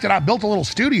 But the fact that I built a little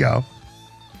studio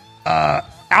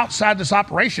outside this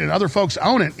operation and other folks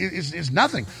own it is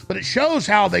nothing. But it shows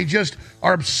how they just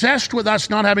are obsessed with us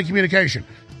not having communication.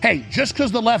 Hey, just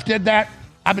because the left did that,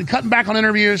 I've been cutting back on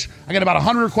interviews. I get about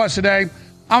 100 requests a day.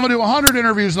 I'm going to do 100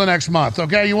 interviews the next month,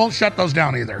 okay? You won't shut those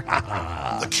down either.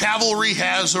 The cavalry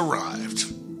has arrived.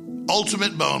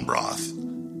 Ultimate Bone Broth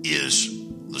is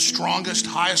the strongest,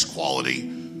 highest quality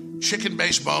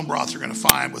chicken-based bone broth you're going to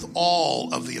find with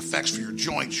all of the effects for your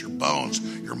joints, your bones,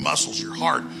 your muscles, your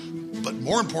heart, but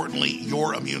more importantly,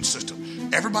 your immune system.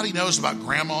 Everybody knows about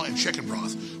grandma and chicken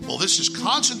broth. Well, this is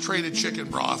concentrated chicken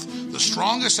broth, the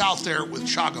strongest out there with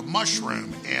chaga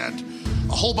mushroom and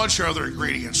a whole bunch of other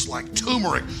ingredients like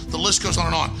turmeric. The list goes on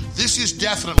and on. This is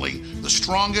definitely the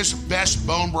strongest, best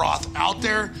bone broth out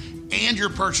there, and your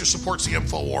purchase supports the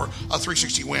InfoWar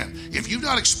 360 win. If you've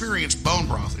not experienced bone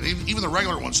broth, and even the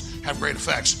regular ones have great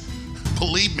effects,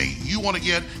 believe me, you want to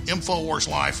get InfoWars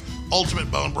Life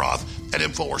Ultimate Bone Broth at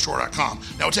InfoWarsStore.com.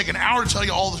 Now, it'll take an hour to tell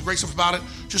you all the great stuff about it.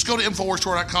 Just go to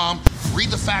InfoWarsStore.com, read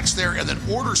the facts there, and then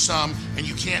order some, and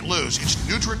you can't lose. It's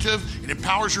nutritive, it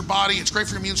empowers your body, it's great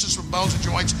for your immune system, bones and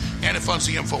joints, and it funds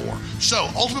the InfoWar. So,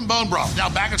 Ultimate Bone Broth, now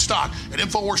back in stock at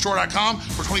InfoWarsStore.com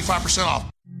for 25%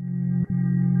 off.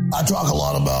 I talk a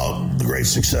lot about the great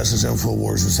successes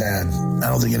InfoWars has had. I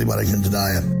don't think anybody can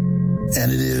deny it.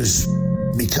 And it is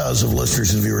because of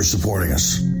listeners and viewers supporting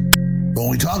us. When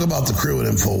we talk about the crew at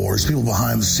InfoWars, people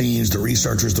behind the scenes, the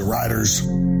researchers, the writers,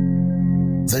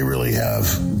 they really have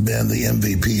been the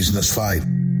MVPs in this fight.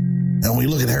 And when we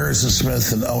look at Harrison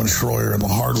Smith and Owen Schroyer and the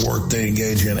hard work they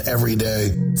engage in every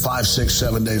day, 5, 6,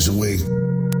 7 days a week,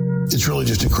 it's really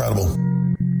just incredible.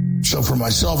 So for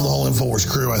myself and the whole InfoWars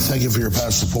crew, I thank you for your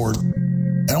past support.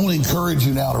 And I want to encourage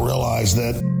you now to realize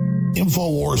that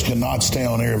InfoWars cannot stay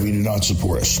on air if you do not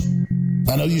support us.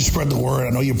 I know you spread the word. I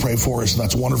know you pray for us, and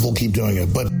that's wonderful. Keep doing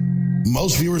it. But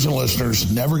most viewers and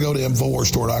listeners never go to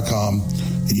InfoWarsStore.com,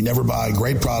 and you never buy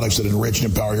great products that enrich and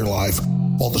empower your life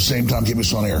while at the same time keep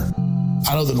us on air.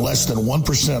 I know that less than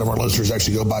 1% of our listeners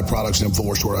actually go buy products at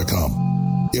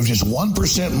InfoWarsStore.com. If just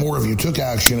 1% more of you took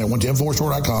action and went to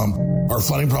InfoWarsStore.com, our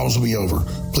funding problems will be over.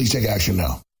 Please take action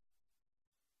now.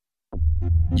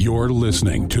 You're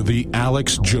listening to The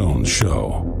Alex Jones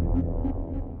Show.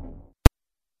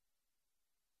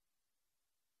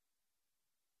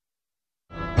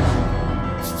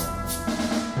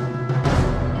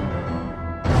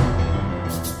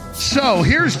 So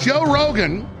here's Joe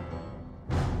Rogan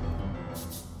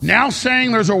now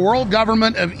saying there's a world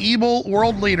government of evil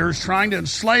world leaders trying to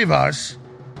enslave us.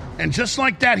 And just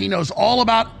like that, he knows all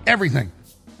about everything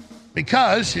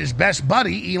because his best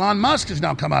buddy, Elon Musk, has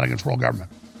now come out against world government.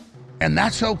 And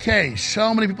that's okay.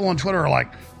 So many people on Twitter are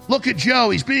like, look at Joe.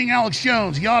 He's being Alex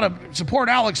Jones. He ought to support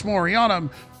Alex more. He ought to,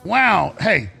 wow.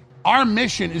 Hey, our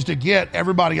mission is to get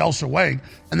everybody else awake.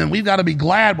 And then we've got to be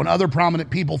glad when other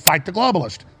prominent people fight the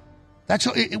globalist.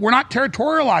 We're not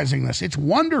territorializing this. It's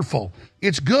wonderful.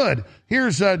 It's good.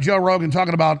 Here's Joe Rogan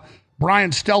talking about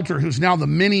Brian Stelter, who's now the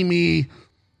mini-me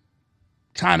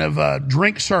kind of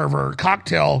drink server,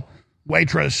 cocktail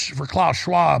waitress for Klaus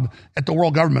Schwab at the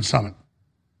World Government Summit.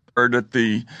 heard at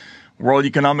the World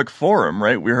Economic Forum,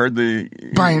 right? We heard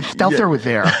Brian Stelter was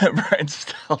there. Brian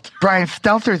Stelter. Brian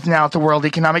Stelter's now at the World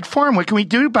Economic Forum. What can we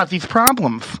do about these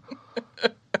problems?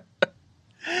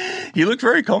 He looked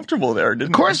very comfortable there, didn't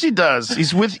he? Of course he does.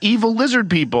 He's with evil lizard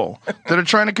people that are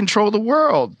trying to control the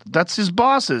world. That's his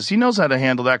bosses. He knows how to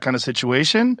handle that kind of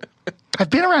situation.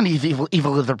 I've been around these evil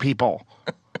lizard people.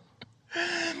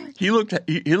 He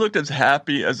looked as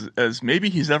happy as maybe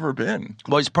he's ever been.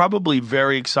 Well, he's probably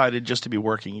very excited just to be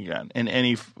working again in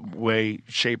any way,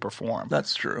 shape, or form.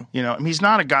 That's true. You know, I mean, he's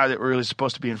not a guy that really is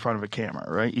supposed to be in front of a camera,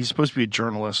 right? He's supposed to be a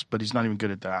journalist, but he's not even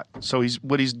good at that. So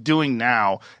what he's doing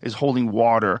now is holding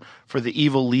water for the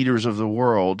evil leaders of the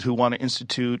world who want to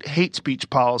institute hate speech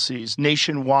policies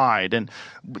nationwide and,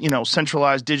 you know,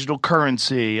 centralized digital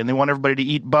currency, and they want everybody to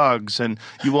eat bugs and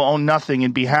you will own nothing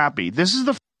and be happy. This is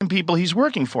the people he's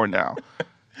working for now,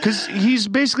 because he's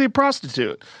basically a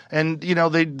prostitute, and you know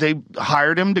they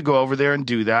hired him to go over there and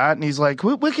do that, and he's like,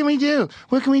 what can we do?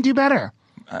 What can we do better?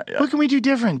 Yeah. What can we do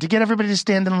different to get everybody to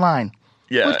stand in line?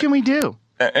 Yeah. What can we do?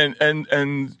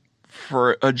 And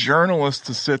for a journalist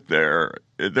to sit there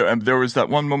was that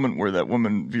one moment where that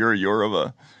woman Vera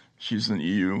Jourova, she's an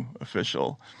EU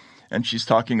official, and she's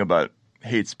talking about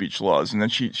hate speech laws, and then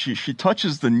she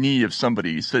touches the knee of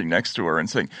somebody sitting next to her and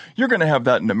saying, "You're going to have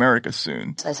that in America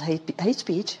soon." As hate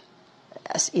speech,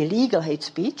 as illegal hate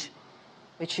speech,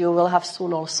 which you will have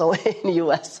soon also in the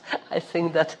U.S. I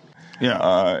think that.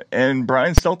 Yeah, and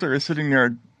Brian Stelter is sitting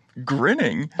there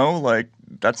grinning. Oh, like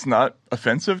that's not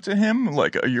offensive to him.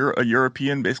 Like a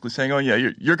European basically saying, "Oh yeah,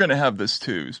 you're going to have this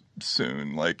too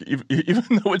soon." Like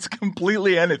even though it's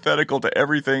completely antithetical to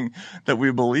everything that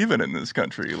we believe in this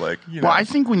country. Like, you know. Well, I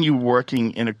think when you're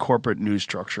working in a corporate news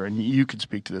structure, and you could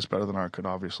speak to this better than I could,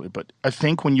 obviously, but I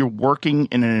think when you're working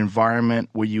in an environment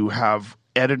where you have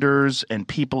editors and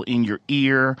people in your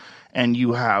ear, and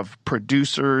you have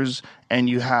producers, and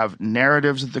you have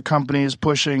narratives that the company is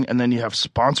pushing, and then you have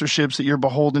sponsorships that you're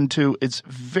beholden to, it's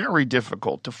very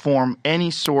difficult to form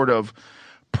any sort of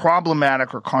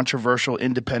problematic or controversial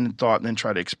independent thought and then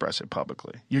try to express it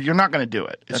publicly. You're not going to do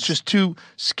it. It's just too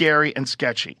scary and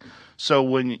sketchy. So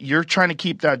when you're trying to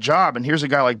keep that job, and here's a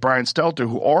guy like Brian Stelter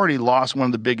who already lost one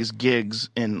of the biggest gigs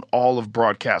in all of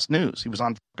broadcast news. He was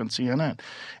on fucking CNN.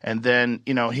 And then,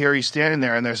 you know, here he's standing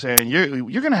there and they're saying, you're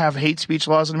going to have hate speech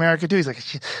laws in America too. He's like,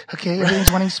 okay,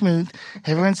 everything's running smooth.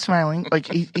 Everyone's smiling. Like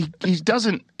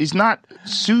he's not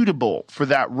suitable for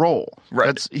that role.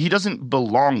 Right. He doesn't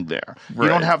belong there. Right. You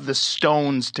don't have the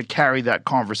stones to carry that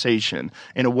conversation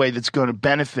in a way that's going to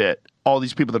benefit all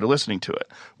these people that are listening to it.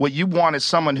 What you want is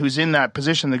someone who's in that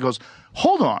position that goes,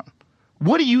 hold on,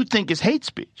 what do you think is hate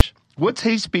speech? What's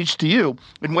hate speech to you,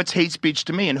 and what's hate speech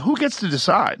to me, and who gets to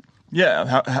decide?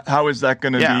 Yeah, how is that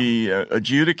going to be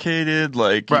adjudicated?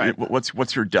 Like, right.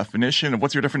 What's your definition?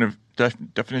 What's your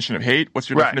definition of hate? What's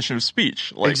your definition of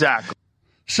speech? Like, exactly.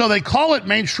 So they call it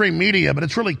mainstream media, but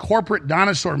it's really corporate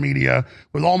dinosaur media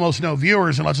with almost no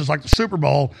viewers unless it's like the Super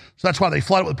Bowl. So that's why they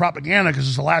flood it with propaganda, because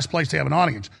it's the last place they have an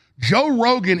audience. Joe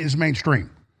Rogan is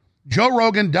mainstream. Joe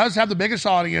Rogan does have the biggest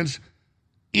audience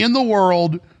in the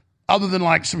world, other than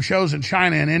like some shows in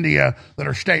China and India that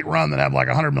are state-run that have like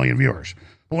 100 million viewers.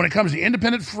 But when it comes to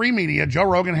independent free media, Joe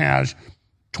Rogan has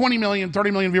 20 million, 30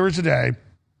 million viewers a day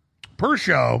per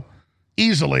show,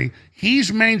 easily.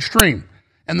 He's mainstream.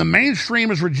 And the mainstream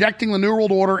is rejecting the New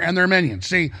World Order and their minions.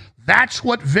 See, that's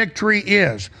what victory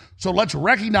is. So let's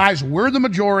recognize we're the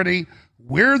majority.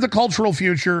 We're the cultural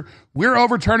future. We're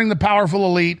overturning the powerful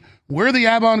elite. We're the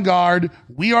avant-garde.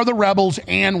 We are the rebels,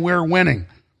 and we're winning.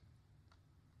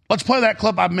 Let's play that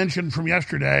clip I mentioned from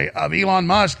yesterday of Elon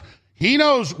Musk. He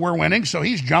knows we're winning, so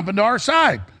he's jumping to our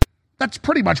side. That's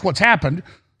pretty much what's happened.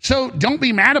 So don't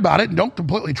be mad about it, and don't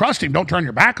completely trust him. Don't turn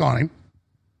your back on him.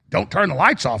 Don't turn the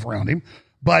lights off around him.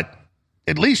 But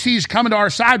at least he's coming to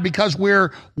our side because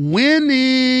we're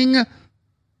winning.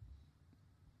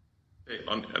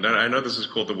 I know this is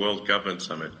called the World Government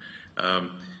Summit,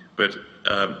 but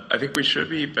I think we should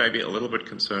be maybe a little bit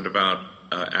concerned about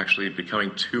actually becoming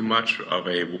too much of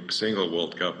a single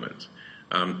world government.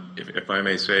 If I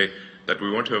may say that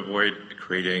we want to avoid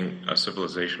creating a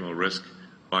civilizational risk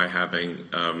by having,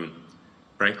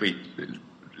 frankly,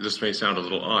 this may sound a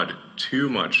little odd, too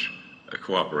much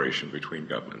cooperation between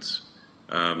governments.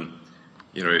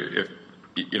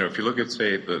 If you look at,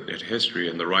 say, at history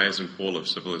and the rise and fall of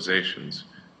civilizations,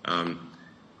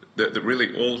 that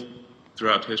really all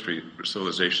throughout history,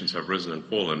 civilizations have risen and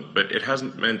fallen, but it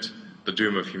hasn't meant the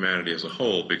doom of humanity as a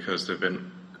whole, because there've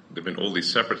been all these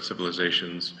separate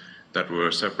civilizations that were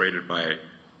separated by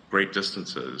great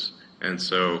distances, and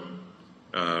so,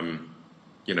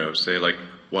 say like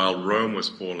while Rome was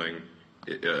falling,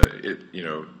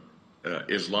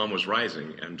 Islam was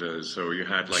rising, and so you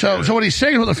had like. So what he's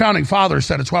saying is what the founding fathers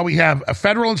said. It's why we have a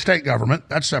federal and state government,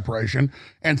 that's separation,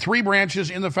 and 3 branches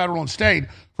in the federal and state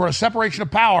for a separation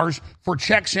of powers for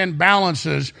checks and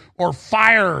balances or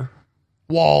fire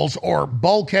walls or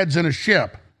bulkheads in a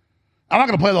ship. I'm not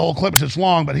going to play the whole clip because it's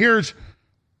long, but here's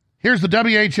the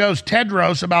WHO's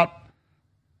Tedros about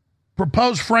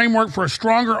proposed framework for a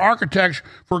stronger architecture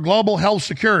for global health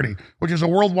security, which is a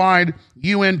worldwide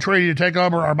UN treaty to take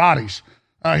over our bodies.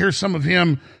 Here's some of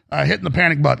him hitting the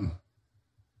panic button.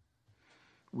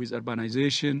 With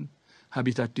urbanization,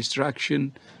 habitat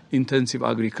destruction, intensive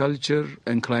agriculture,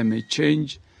 and climate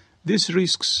change, these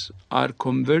risks are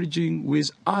converging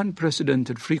with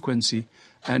unprecedented frequency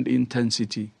and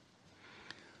intensity.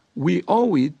 We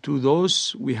owe it to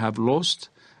those we have lost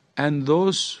and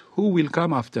those who will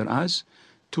come after us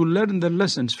to learn the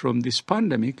lessons from this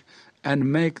pandemic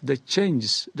and make the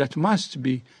changes that must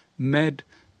be made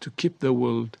to keep the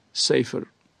world safer.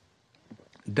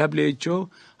 WHO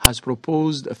has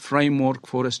proposed a framework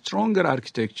for a stronger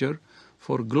architecture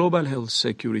for global health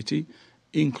security,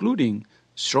 including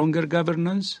stronger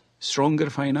governance, stronger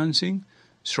financing,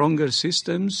 stronger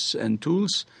systems and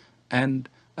tools, and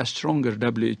a stronger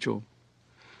WHO.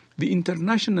 The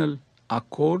international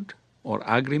accord or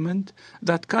agreement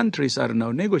that countries are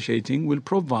now negotiating will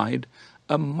provide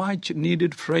a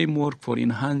much-needed framework for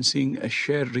enhancing a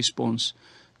shared response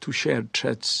to shared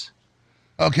threats.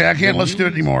 Okay, I can't listen to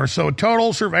it anymore. So a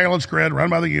total surveillance grid run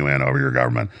by the UN over your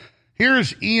government.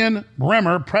 Here's Ian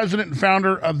Bremmer, president and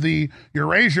founder of the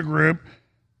Eurasia Group,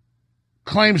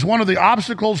 claims one of the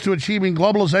obstacles to achieving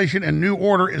globalization and new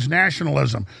order is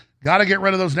nationalism. Got to get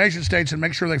rid of those nation states and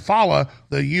make sure they follow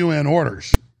the UN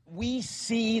orders. We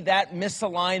see that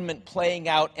misalignment playing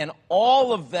out, and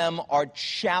all of them are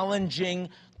challenging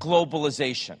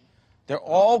globalization. They're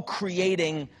all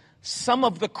creating some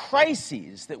of the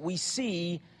crises that we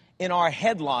see in our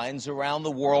headlines around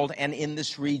the world and in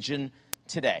this region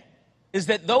today. Is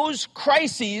that those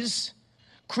crises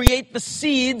create the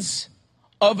seeds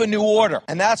of a new order.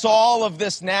 And that's all of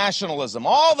this nationalism,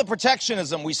 all the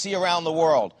protectionism we see around the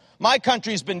world. My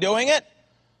country's been doing it.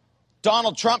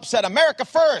 Donald Trump said, America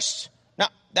first. Now,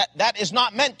 that is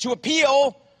not meant to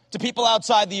appeal to people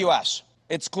outside the U.S.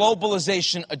 It's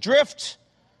globalization adrift.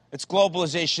 It's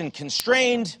globalization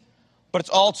constrained. But it's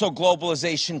also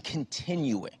globalization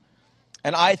continuing.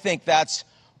 And I think that's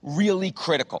really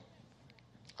critical.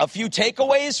 A few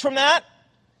takeaways from that.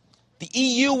 The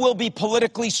EU will be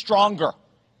politically stronger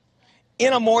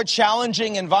in a more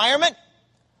challenging environment.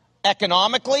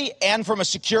 Economically and from a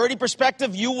security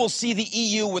perspective, you will see the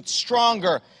EU with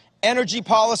stronger energy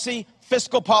policy,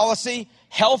 fiscal policy,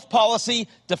 health policy,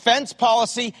 defense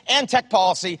policy, and tech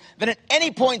policy than at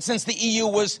any point since the EU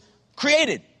was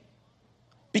created.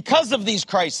 Because of these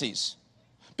crises,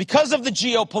 because of the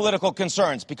geopolitical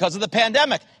concerns, because of the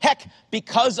pandemic, heck,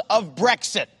 because of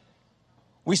Brexit.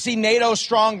 We see NATO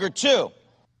stronger too.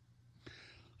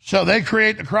 So they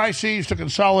create the crises to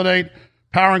consolidate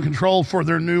power and control for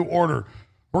their new order.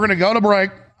 We're going to go to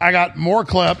break. I got more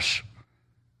clips,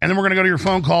 and then we're going to go to your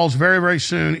phone calls very, very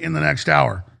soon in the next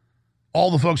hour.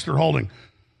 All the folks that are holding.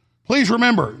 Please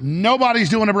remember, nobody's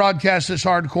doing a broadcast this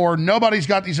hardcore. Nobody's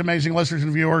got these amazing listeners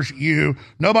and viewers, you.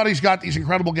 Nobody's got these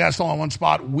incredible guests all in one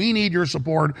spot. We need your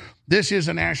support. This is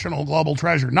a national global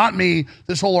treasure. Not me,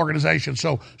 this whole organization.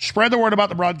 So spread the word about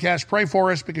the broadcast. Pray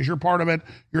for us because you're part of it.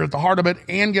 You're at the heart of it.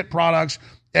 And get products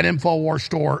at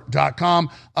InfoWarsStore.com.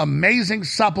 Amazing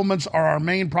supplements are our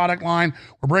main product line.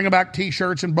 We're bringing back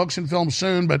T-shirts and books and films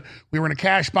soon, but we were in a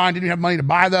cash bind, didn't have money to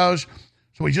buy those.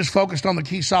 So we just focused on the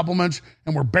key supplements,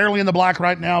 and we're barely in the black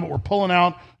right now, but we're pulling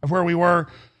out of where we were.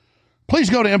 Please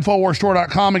go to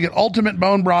InfoWarsStore.com and get Ultimate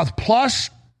Bone Broth Plus.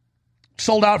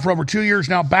 Sold out for over 2 years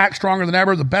now, back stronger than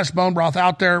ever. The best bone broth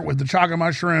out there with the chaga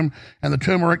mushroom and the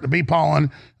turmeric, the bee pollen,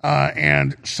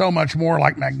 and so much more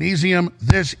like magnesium.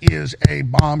 This is a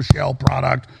bombshell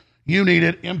product. You need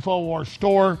it.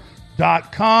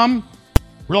 InfoWarsStore.com.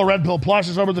 Real Red Pill Plus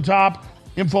is over the top.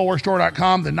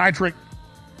 InfoWarsStore.com. The nitric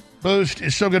boost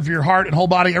is so good for your heart and whole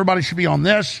body. Everybody should be on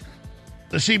this.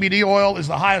 The CBD oil is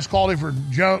the highest quality for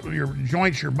your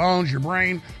joints, your bones, your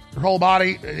brain, your whole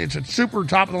body. It's a super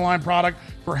top-of-the-line product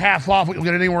for half off what you'll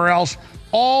get anywhere else.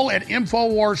 All at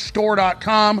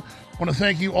InfoWarsStore.com. I want to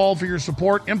thank you all for your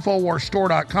support.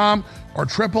 InfoWarsStore.com or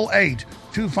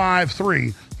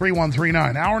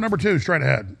 888-253-3139. Hour number 2, straight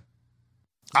ahead.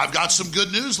 I've got some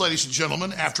good news, ladies and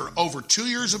gentlemen. After over 2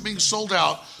 years of being sold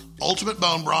out, Ultimate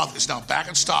Bone Broth is now back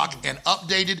in stock and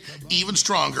updated even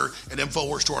stronger at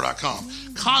InfoWarsStore.com.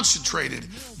 Concentrated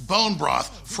bone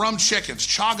broth from chickens,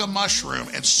 chaga mushroom,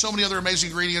 and so many other amazing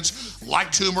ingredients like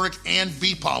turmeric and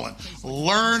bee pollen.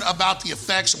 Learn about the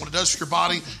effects and what it does for your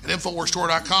body at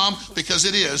InfoWarsStore.com, because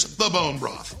it is the bone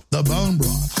broth. The bone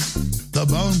broth. The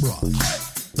bone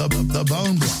broth. The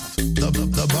bone broth. The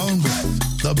bone broth.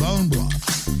 The bone broth.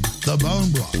 The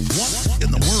bone broth. What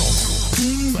in the world?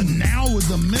 But now with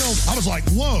the milk, I was like,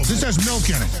 whoa, this has milk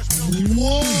in it.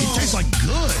 Whoa. It tastes like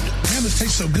good. Man, this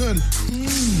tastes so good.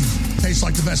 Tastes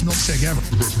like the best milkshake ever.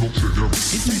 The best milkshake ever.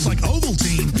 It tastes like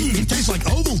Ovaltine. It tastes like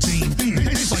Ovaltine.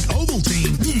 It tastes like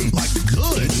Ovaltine. Like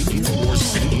good.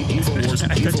 Infowars.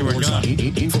 I thought you were gone.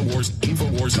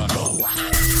 Infowars.com.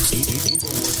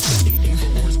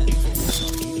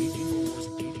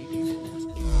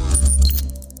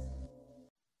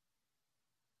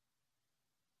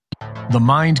 The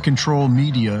mind control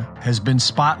media has been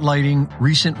spotlighting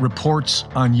recent reports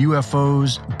on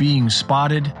UFOs being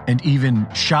spotted and even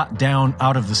shot down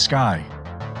out of the sky.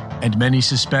 And many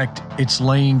suspect it's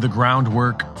laying the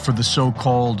groundwork for the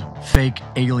so-called fake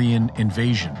alien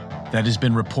invasion that has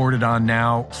been reported on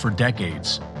now for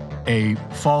decades. A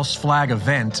false flag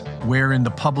event wherein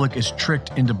the public is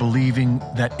tricked into believing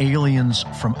that aliens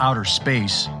from outer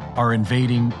space are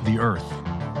invading the Earth.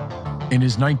 In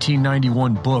his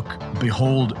 1991 book,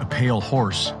 Behold a Pale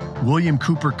Horse, William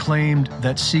Cooper claimed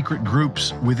that secret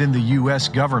groups within the U.S.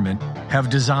 government have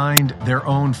designed their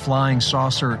own flying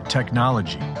saucer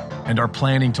technology and are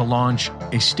planning to launch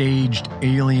a staged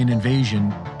alien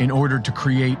invasion in order to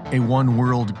create a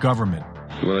one-world government.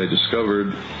 What I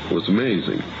discovered was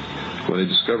amazing. What I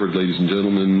discovered, ladies and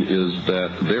gentlemen, is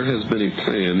that there has been a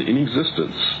plan in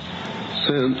existence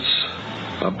since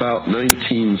about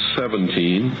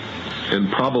 1917,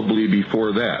 and probably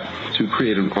before that, to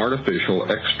create an artificial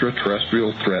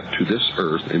extraterrestrial threat to this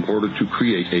Earth in order to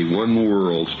create a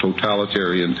one-world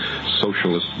totalitarian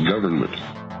socialist government.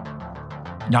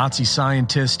 Nazi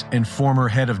scientist and former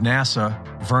head of NASA,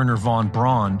 Wernher von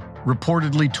Braun,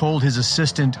 reportedly told his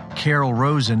assistant, Carol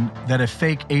Rosen, that a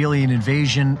fake alien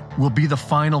invasion will be the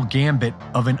final gambit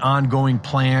of an ongoing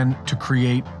plan to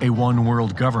create a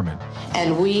one-world government.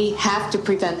 And we have to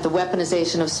prevent the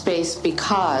weaponization of space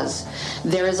because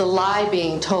there is a lie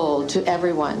being told to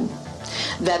everyone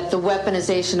that the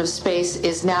weaponization of space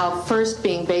is now first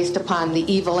being based upon the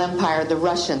evil empire, the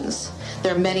Russians.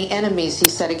 There are many enemies, he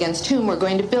said, against whom we're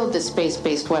going to build this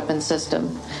space-based weapon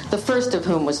system. The first of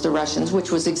whom was the Russians, which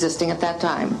was existing at that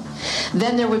time.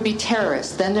 Then there would be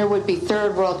terrorists. Then there would be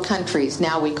third world countries.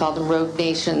 Now we call them rogue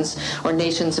nations or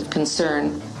nations of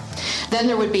concern. Then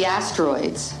there would be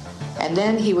asteroids. And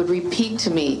then he would repeat to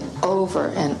me over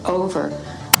and over,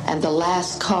 and the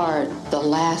last card, the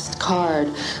last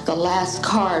card, the last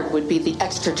card would be the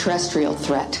extraterrestrial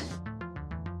threat.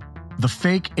 The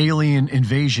fake alien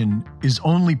invasion is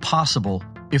only possible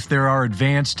if there are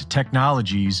advanced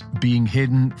technologies being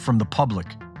hidden from the public,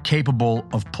 capable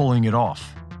of pulling it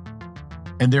off.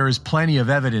 And there is plenty of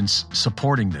evidence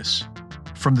supporting this,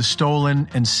 from the stolen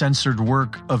and censored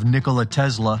work of Nikola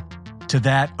Tesla to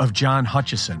that of John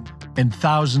Hutchison, and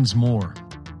thousands more.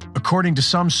 According to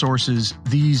some sources,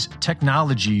 these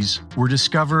technologies were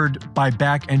discovered by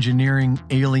back engineering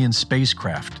alien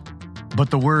spacecraft. But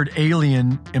the word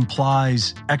alien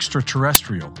implies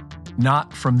extraterrestrial,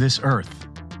 not from this Earth.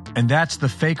 And that's the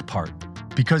fake part,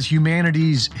 because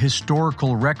humanity's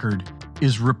historical record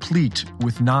is replete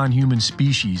with non-human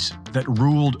species that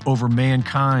ruled over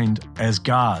mankind as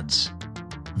gods.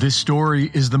 This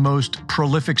story is the most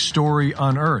prolific story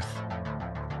on Earth.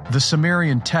 The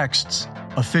Sumerian texts,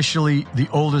 officially the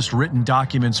oldest written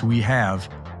documents we have,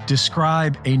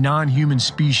 describe a non-human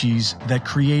species that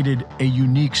created a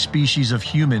unique species of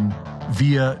human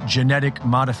via genetic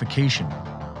modification.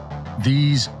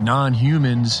 These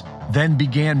non-humans then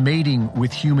began mating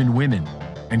with human women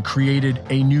and created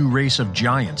a new race of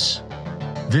giants.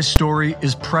 This story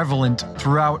is prevalent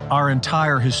throughout our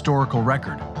entire historical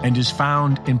record and is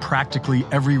found in practically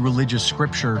every religious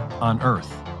scripture on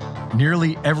Earth.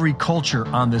 Nearly every culture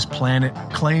on this planet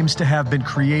claims to have been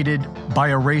created by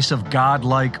a race of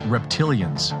godlike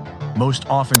reptilians, most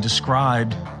often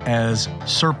described as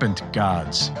serpent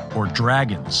gods or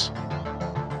dragons.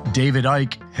 David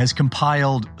Icke has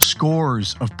compiled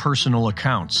scores of personal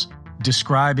accounts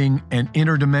describing an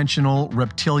interdimensional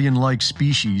reptilian-like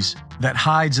species that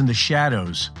hides in the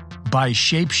shadows by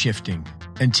shape-shifting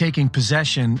and taking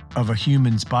possession of a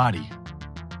human's body.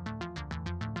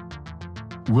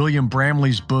 William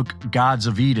Bramley's book, Gods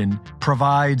of Eden,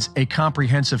 provides a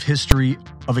comprehensive history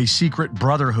of a secret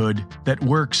brotherhood that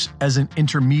works as an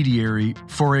intermediary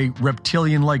for a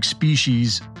reptilian-like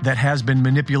species that has been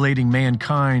manipulating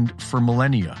mankind for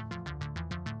millennia.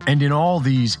 And in all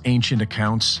these ancient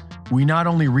accounts, we not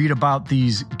only read about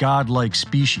these godlike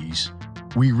species,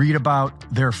 we read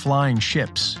about their flying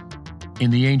ships.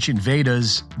 In the ancient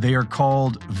Vedas, they are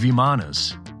called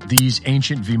Vimanas. These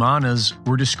ancient Vimanas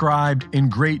were described in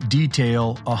great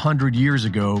detail 100 years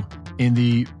ago in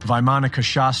the Vaimanika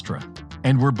Shastra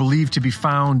and were believed to be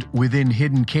found within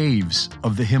hidden caves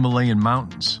of the Himalayan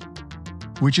mountains,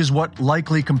 which is what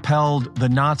likely compelled the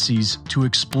Nazis to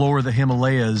explore the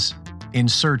Himalayas in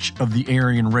search of the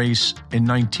Aryan race in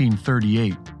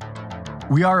 1938.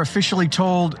 We are officially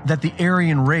told that the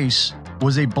Aryan race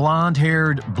was a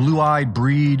blonde-haired, blue-eyed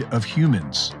breed of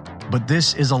humans, but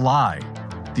this is a lie.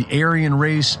 The Aryan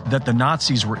race that the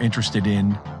Nazis were interested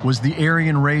in was the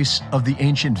Aryan race of the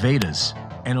ancient Vedas,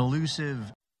 an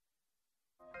elusive...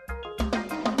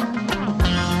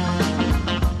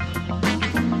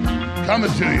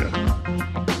 Coming to you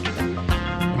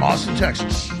from Austin,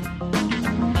 Texas.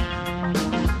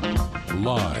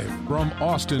 Live from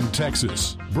Austin,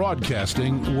 Texas,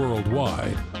 broadcasting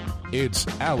worldwide, it's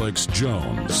Alex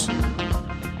Jones.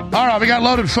 All right, we got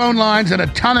loaded phone lines and a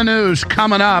ton of news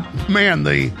coming up. Man,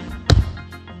 the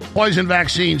poison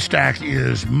vaccine stack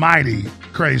is mighty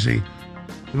crazy.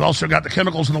 We've also got the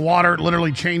chemicals in the water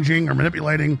literally changing or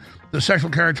manipulating the sexual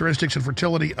characteristics and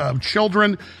fertility of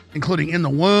children, including in the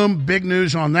womb. Big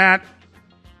news on that.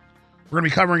 We're going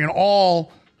to be covering it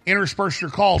all, intersperse your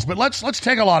calls. But let's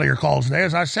take a lot of your calls today,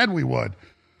 as I said we would.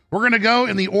 We're going to go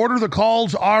in the order the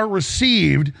calls are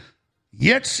received.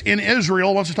 Yitz in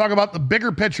Israel wants to talk about the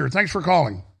bigger picture. Thanks for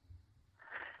calling.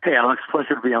 Hey, Alex.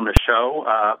 Pleasure to be on the show.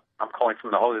 I'm calling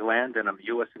from the Holy Land, and I'm a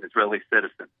U.S. and Israeli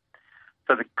citizen.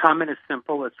 So the comment is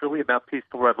simple. It's really about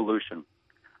peaceful revolution.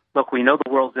 Look, we know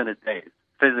the world's in a daze,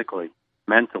 physically,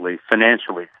 mentally,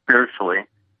 financially, spiritually.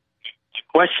 The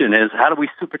question is, how do we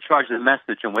supercharge the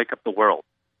message and wake up the world?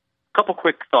 A couple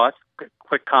quick thoughts,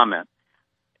 quick comment.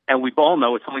 And we all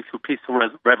know it's only through peaceful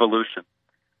revolution.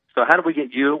 So how do we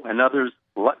get you and others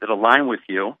that align with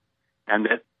you and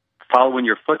that follow in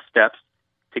your footsteps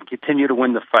to continue to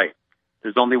win the fight?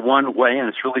 There's only one way, and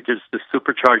it's really just to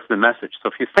supercharge the message. So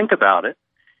if you think about it,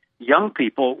 young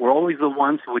people were always the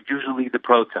ones who would usually lead the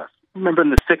protests. Remember in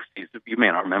the 60s, you may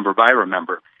not remember, but I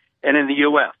remember. And in the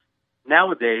U.S.,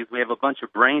 nowadays we have a bunch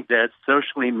of brain-dead,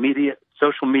 social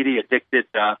media-addicted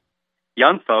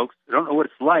young folks who don't know what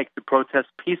it's like to protest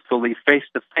peacefully,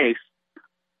 face-to-face.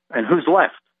 And who's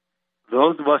left?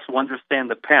 Those of us who understand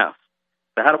the past.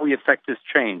 So how do we affect this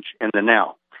change in the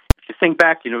now? If you think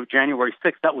back, January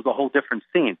 6th, that was a whole different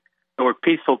scene. There were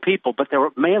peaceful people, but they were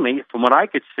mainly, from what I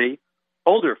could see,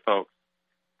 older folks.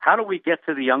 How do we get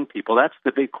to the young people? That's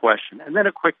the big question. And then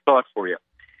a quick thought for you.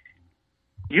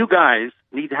 You guys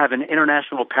need to have an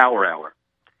international power hour.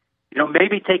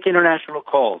 Maybe take international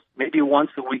calls, maybe once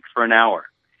a week for an hour.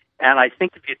 And I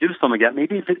think if you do something like that,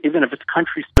 maybe even if it's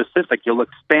country-specific, you'll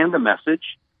expand the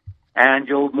message and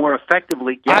you'll more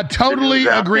effectively get... I totally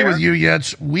agree with you,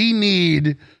 Yitz. We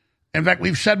need... In fact,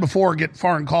 we've said before, get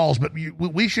foreign calls, but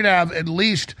we should have at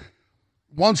least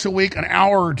once a week, an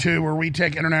hour or two where we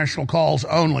take international calls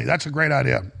only. That's a great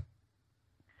idea.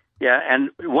 Yeah, and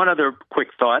one other quick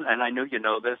thought, and I know you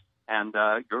know this, and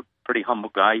you're a pretty humble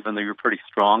guy, even though you're pretty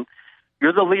strong.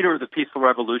 You're the leader of the peaceful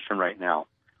revolution right now.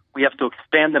 We have to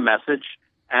expand the message,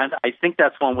 and I think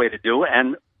that's one way to do it.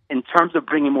 And in terms of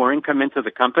bringing more income into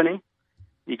the company,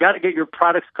 you got to get your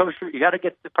products kosher. You got to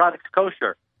get the products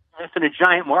kosher. It's in a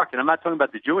giant market. I'm not talking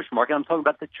about the Jewish market. I'm talking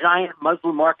about the giant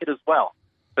Muslim market as well.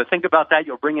 So think about that.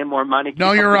 You'll bring in more money.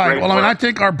 No, you're right. Well, I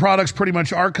think our products pretty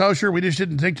much are kosher. We just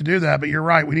didn't think to do that, but you're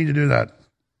right. We need to do that.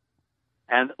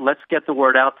 And let's get the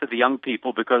word out to the young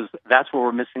people because that's where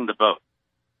we're missing the boat.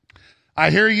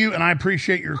 I hear you, and I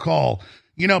appreciate your call.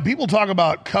 People talk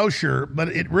about kosher, but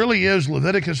it really is,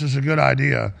 Leviticus is a good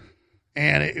idea.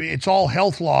 And it's all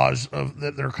health laws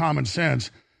that are common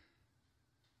sense.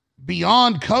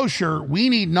 Beyond kosher, we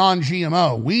need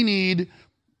non-GMO.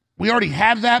 We already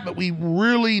have that, but we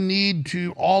really need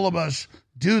to, all of us,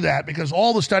 do that because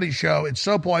all the studies show it's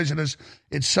so poisonous,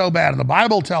 it's so bad. And the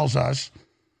Bible tells us,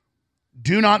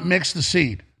 do not mix the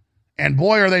seed. And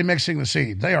boy, are they mixing the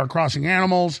seed. They are crossing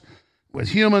animals with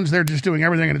humans. They're just doing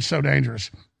everything, and it's so dangerous.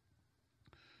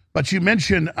 But you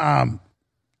mentioned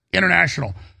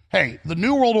international. Hey, the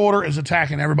New World Order is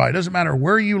attacking everybody. It doesn't matter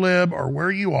where you live or where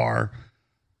you are.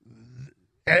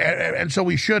 And so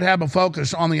we should have a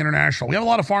focus on the international. We have a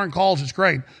lot of foreign calls. It's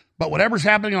great. But whatever's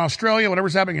happening in Australia,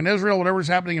 whatever's happening in Israel, whatever's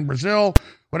happening in Brazil,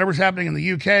 whatever's happening in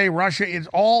the UK, Russia, it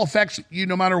all affects you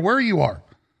no matter where you are.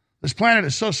 This planet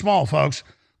is so small, folks.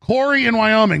 Corey in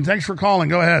Wyoming, thanks for calling.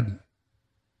 Go ahead.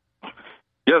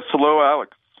 Yes, hello,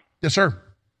 Alex. Yes, sir.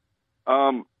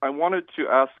 I wanted to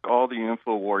ask all the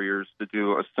info warriors to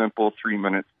do a simple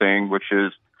 3-minute thing, which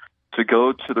is to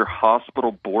go to their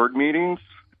hospital board meetings.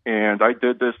 And I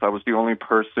did this. I was the only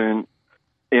person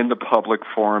in the public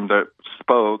forum that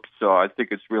spoke, so I think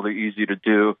it's really easy to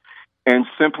do. And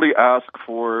simply ask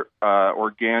for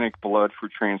organic blood for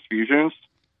transfusions.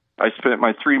 I spent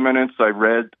my 3 minutes. I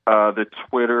read the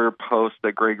Twitter post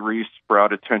that Greg Reese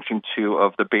brought attention to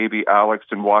of the baby Alex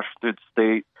in Washington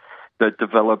State that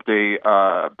developed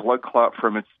a blood clot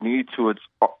from its knee to his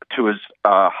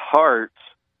heart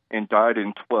and died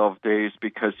in 12 days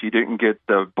because he didn't get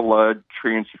the blood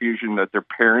transfusion that their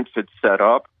parents had set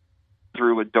up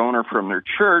through a donor from their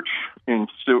church,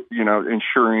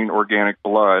 ensuring organic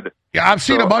blood. Yeah, I've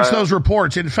seen a bunch of those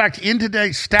reports. In fact, in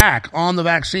today's stack on the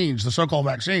vaccines, the so-called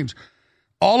vaccines,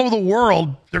 all over the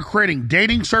world, they're creating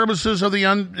dating services of the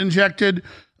uninjected.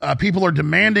 People are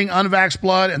demanding unvaxxed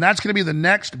blood, and that's going to be the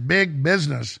next big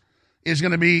business, is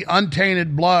going to be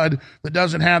untainted blood that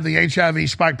doesn't have the HIV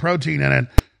spike protein in it.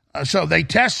 So they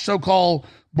test so-called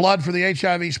blood for the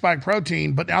HIV spike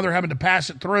protein, but now they're having to pass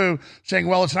it through saying,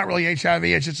 well, it's not really HIV,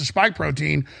 it's just a spike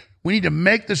protein. We need to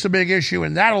make this a big issue,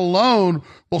 and that alone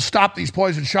will stop these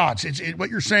poison shots. What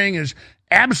you're saying is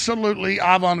absolutely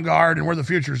avant-garde and where the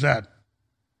future's at.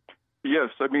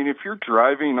 Yes, I mean, if you're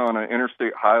driving on an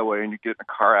interstate highway and you get in a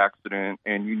car accident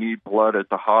and you need blood at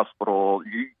the hospital,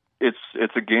 it's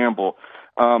a gamble.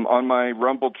 On my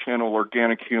Rumble channel,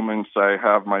 Organic Humans, I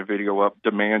have my video up,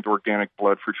 Demand Organic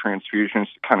Blood for Transfusions,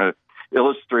 to kind of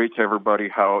illustrate to everybody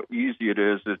how easy it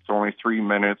is. It's only 3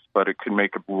 minutes, but it can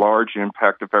make a large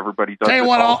impact if everybody does it. Tell you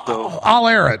what, I'll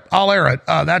air it.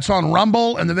 That's on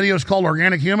Rumble, and the video is called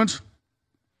Organic Humans?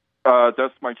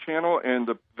 That's my channel, and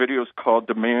the video is called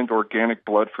Demand Organic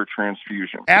Blood for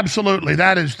Transfusion. Absolutely.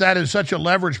 That is such a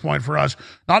leverage point for us,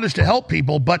 not just to help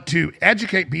people, but to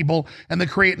educate people and to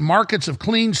create markets of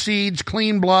clean seeds,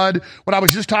 clean blood. What I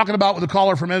was just talking about with the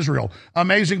caller from Israel.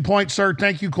 Amazing point, sir.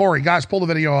 Thank you, Corey. Guys, pull the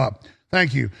video up.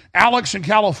 Thank you. Alex in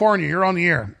California, you're on the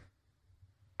air.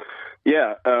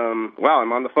 Yeah. Wow,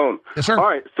 I'm on the phone. Yes, sir. All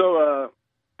right. So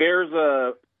there's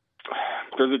a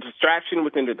distraction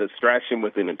within a distraction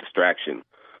within a distraction.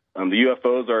 The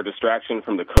UFOs are a distraction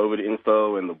from the COVID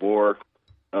info and the war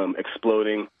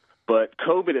exploding. But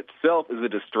COVID itself is a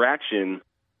distraction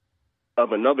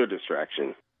of another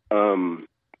distraction.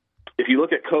 If you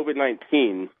look at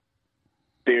COVID-19,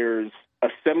 there's a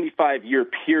 75-year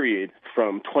period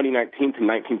from 2019 to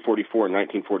 1944 and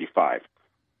 1945,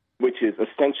 which is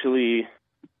essentially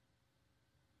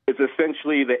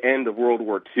the end of World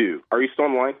War II. Are you still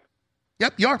online?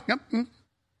 Yep, you are. Yep. Mm.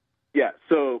 Yeah,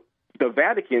 so the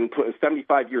Vatican put a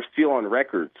 75-year seal on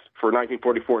records for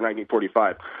 1944 and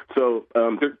 1945. So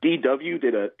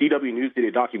DW News did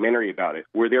a documentary about it,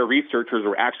 where their researchers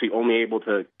were actually only able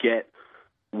to get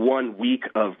 1 week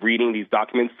of reading these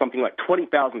documents, something like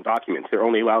 20,000 documents. They're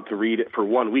only allowed to read it for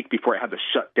 1 week before it had to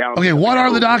shut down. Okay, what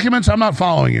are the documents? I'm not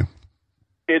following you.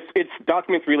 It's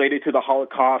documents related to the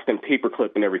Holocaust and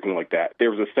paperclip and everything like that.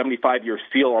 There was a 75-year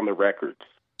seal on the records.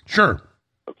 Sure.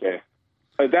 Okay.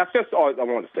 That's just all I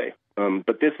want to say.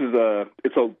 But this is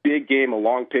it's a big game, a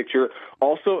long picture.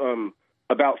 Also,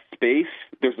 about space,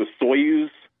 there's the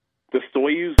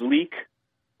Soyuz leak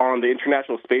on the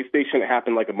International Space Station that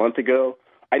happened like a month ago.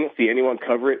 I didn't see anyone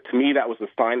cover it. To me, that was a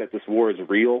sign that this war is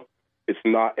real. It's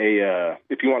not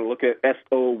if you want to look at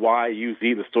SOYUZ,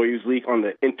 the Soyuz leak on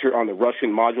the Russian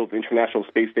module of the International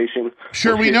Space Station.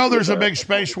 Sure, we know there's a big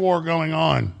space war going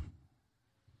on.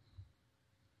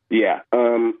 Yeah.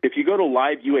 If you go to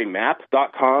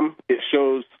liveuamap.com, it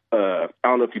shows, I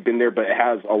don't know if you've been there, but it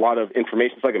has a lot of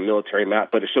information. It's like a military map,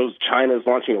 but it shows China's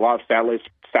launching a lot of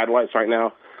satellites right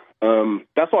now.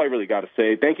 That's all I really got to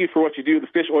say. Thank you for what you do. The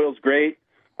fish oil's great.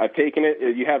 I've taken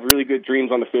it. You have really good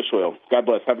dreams on the fish oil. God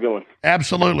bless. Have a good one.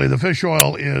 Absolutely. The fish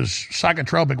oil is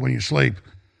psychotropic when you sleep.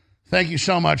 Thank you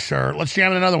so much, sir. Let's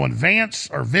jam in another one. Vince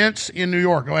in New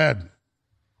York. Go ahead.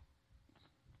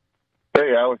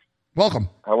 Hey, Alex. Welcome.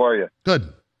 How are you?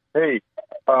 Good. Hey,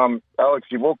 Alex,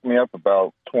 you woke me up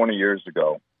about 20 years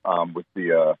ago with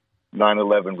the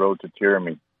 9/11 Road to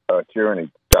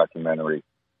Tyranny documentary.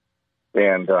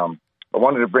 And I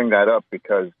wanted to bring that up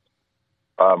because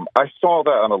I saw that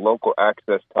on a local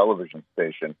access television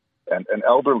station, and an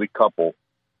elderly couple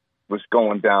was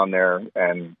going down there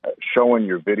and showing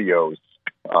your videos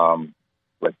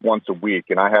like once a week,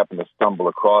 and I happened to stumble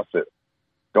across it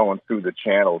going through the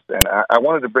channels. And I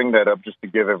wanted to bring that up just to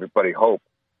give everybody hope.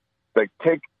 Like,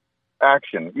 take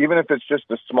action, even if it's just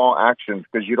a small action,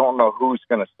 because you don't know who's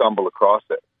going to stumble across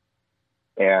it.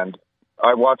 And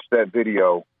I watched that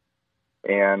video,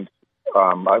 and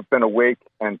I've been awake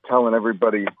and telling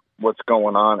everybody what's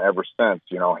going on ever since,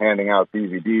 handing out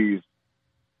DVDs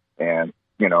and,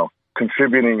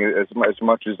 contributing as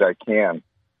much as I can.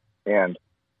 And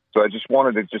so I just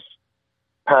wanted to just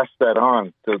pass that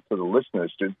on to the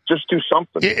listeners to just do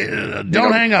something.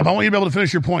 Don't hang up. I want you to be able to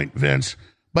finish your point, Vince.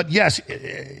 But yes,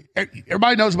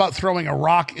 everybody knows about throwing a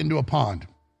rock into a pond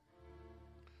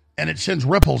and it sends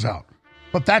ripples out.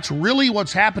 But that's really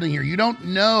what's happening here. You don't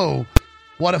know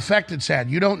what effect it's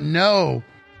had. You don't know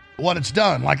what it's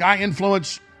done. Like I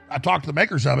talked to the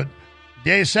makers of it,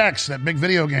 Deus Ex, that big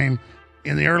video game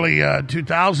in the early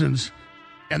 2000s,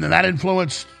 and then that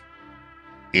influenced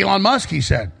Elon Musk, he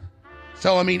said.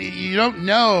 So, I mean, you don't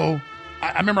know.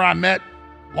 I remember I met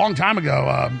a long time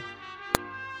ago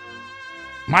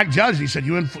Mike Judge. He said,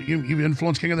 you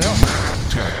influenced King of the Hill.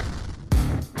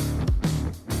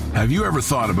 Have you ever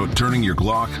thought about turning your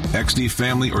Glock, XD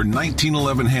Family, or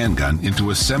 1911 handgun into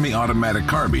a semi-automatic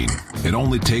carbine? It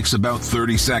only takes about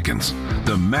 30 seconds.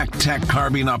 The MacTech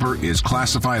Carbine Upper is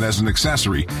classified as an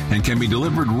accessory and can be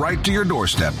delivered right to your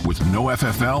doorstep with no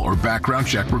FFL or background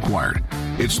check required.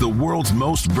 It's the world's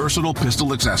most versatile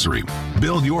pistol accessory.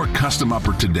 Build your custom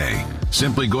upper today.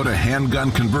 Simply go to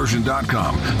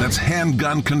handgunconversion.com. That's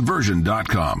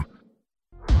handgunconversion.com.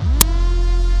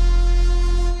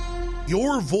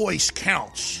 Your voice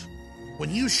counts.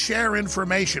 When you share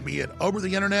information, be it over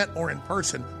the internet or in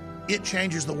person, it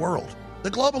changes the world.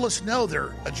 The globalists know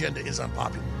their agenda is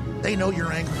unpopular. They know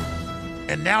you're angry.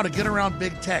 And now to get around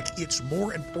big tech, it's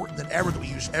more important than ever that we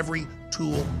use every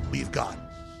tool we've got.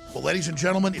 Well, ladies and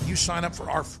gentlemen, if you sign up for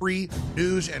our free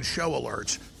news and show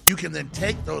alerts, you can then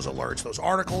take those alerts, those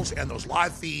articles, and those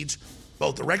live feeds,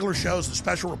 both the regular shows and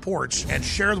special reports, and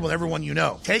share them with everyone you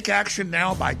know. Take action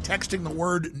now by texting the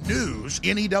word NEWS,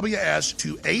 N-E-W-S,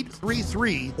 to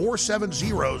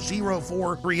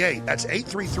 833-470-0438. That's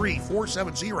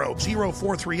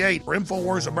 833-470-0438 for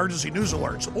InfoWars Emergency News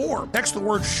Alerts. Or text the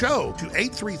word SHOW to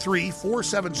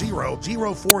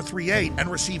 833-470-0438 and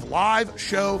receive live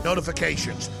show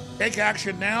notifications. Take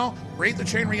action now, create the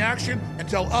chain reaction, and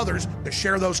tell others to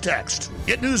share those texts.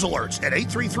 Get news alerts at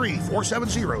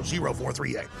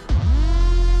 833-470-0438.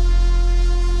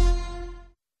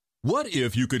 What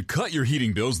if you could cut your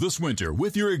heating bills this winter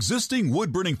with your existing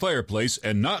wood-burning fireplace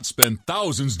and not spend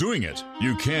thousands doing it?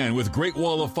 You can with Great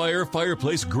Wall of Fire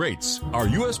fireplace grates. Our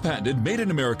U.S. patented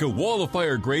made-in-America Wall of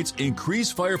Fire grates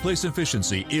increase fireplace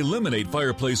efficiency, eliminate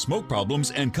fireplace smoke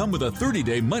problems, and come with a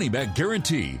 30-day money-back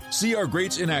guarantee. See our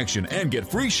grates in action and get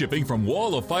free shipping from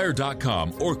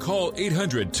walloffire.com or call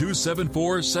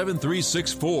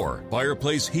 800-274-7364.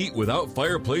 Fireplace heat without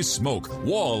fireplace smoke.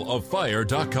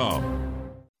 walloffire.com.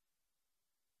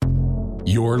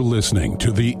 You're listening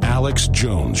to The Alex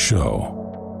Jones Show.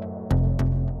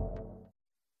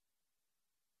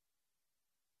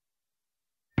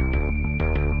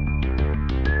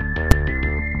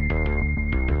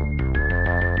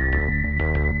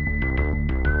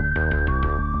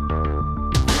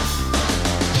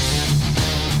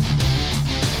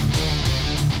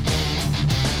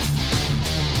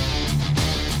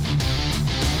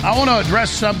 I want to address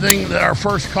something that our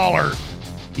first caller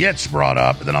Yitz brought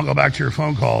up, and then I'll go back to your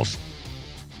phone calls.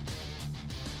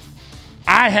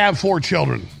 I have 4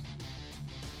 children,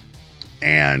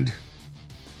 and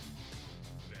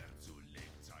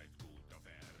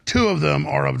 2 of them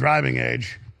are of driving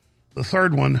age. The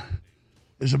third one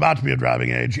is about to be of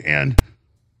driving age, and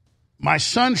my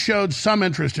son showed some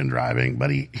interest in driving,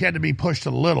 but he had to be pushed a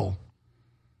little.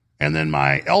 And then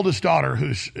my eldest daughter,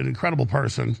 who's an incredible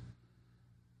person,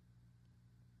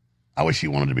 I wish she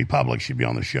wanted to be public. She'd be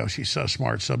on the show. She's so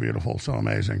smart, so beautiful, so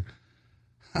amazing.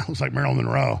 I was like Marilyn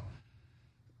Monroe.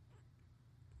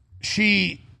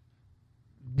 She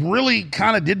really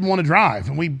kind of didn't want to drive,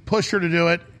 and we pushed her to do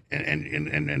it,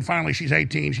 and finally she's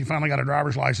 18. She finally got a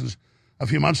driver's license a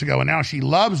few months ago, and now she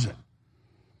loves it.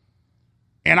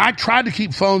 And I tried to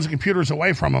keep phones and computers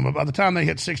away from them, but by the time they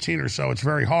hit 16 or so, it's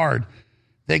very hard.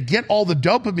 They get all the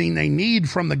dopamine they need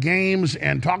from the games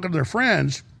and talking to their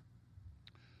friends,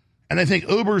 and they think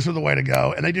Ubers are the way to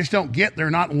go, and they just don't get, they're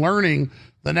not learning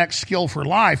the next skill for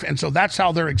life, and so that's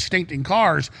how they're extincting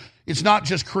cars. It's not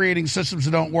just creating systems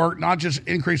that don't work, not just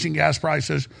increasing gas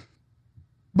prices,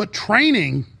 but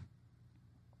training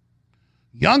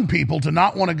young people to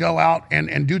not want to go out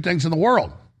and do things in the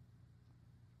world.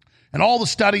 And all the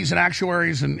studies and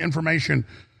actuaries and information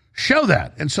show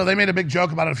that. And so they made a big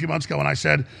joke about it a few months ago when I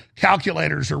said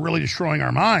calculators are really destroying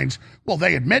our minds. Well,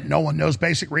 they admit no one knows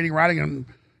basic reading, writing, and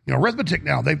arithmetic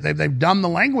now. They've dumbed the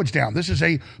language down. This is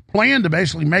a plan to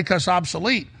basically make us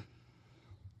obsolete.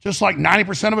 Just like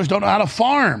 90% of us don't know how to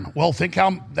farm. Well, think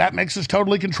how that makes us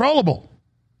totally controllable.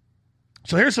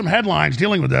 So here's some headlines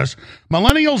dealing with this.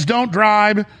 Millennials don't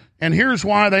drive, and here's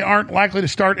why they aren't likely to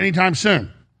start anytime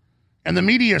soon. And the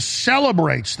media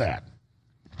celebrates that.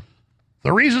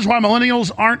 The reasons why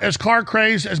millennials aren't as car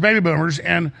crazed as baby boomers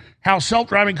and how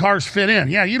self-driving cars fit in.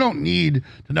 Yeah, you don't need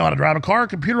to know how to drive a car. A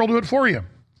computer will do it for you.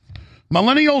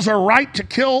 Millennials are right to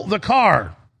kill the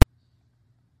car.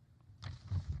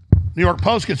 New York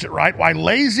Post gets it right. Why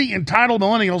lazy, entitled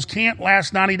millennials can't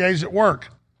last 90 days at work.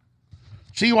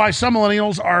 See why some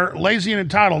millennials are lazy and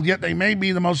entitled, yet they may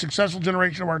be the most successful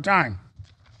generation of our time.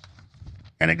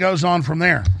 And it goes on from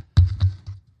there.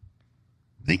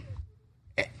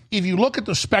 If you look at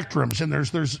the spectrums, and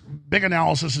there's big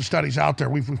analysis and studies out there,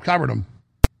 we've covered them.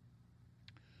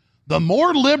 The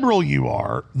more liberal you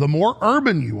are, the more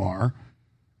urban you are,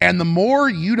 and the more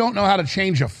you don't know how to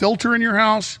change a filter in your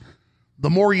house, the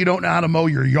more you don't know how to mow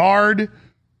your yard,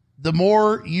 the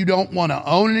more you don't want to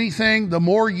own anything, the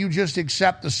more you just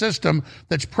accept the system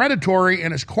that's predatory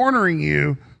and is cornering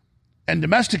you and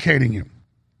domesticating you.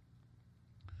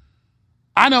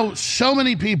 I know so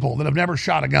many people that have never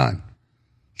shot a gun.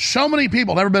 So many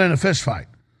people never been in a fist fight.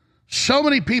 So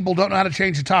many people don't know how to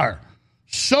change a tire.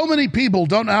 So many people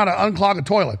don't know how to unclog a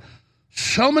toilet.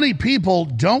 So many people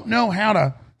don't know how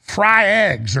to fry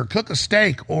eggs or cook a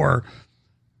steak, or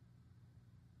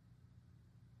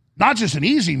not just an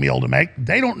easy meal to make.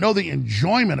 They don't know the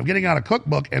enjoyment of getting out a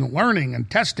cookbook and learning and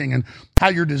testing and how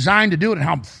you're designed to do it and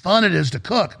how fun it is to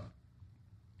cook.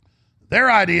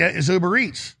 Their idea is Uber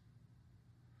Eats.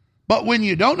 But when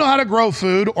you don't know how to grow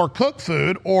food or cook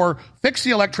food or fix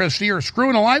the electricity or screw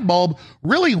in a light bulb,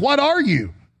 really, what are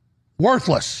you?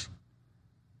 Worthless.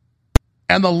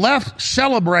 And the left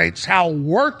celebrates how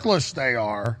worthless they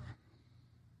are,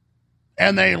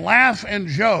 and they laugh and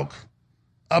joke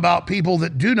about people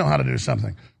that do know how to do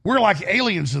something. We're like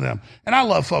aliens to them. And I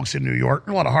love folks in New York.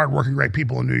 There are a lot of hardworking, great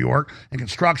people in New York, and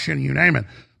construction, you name it.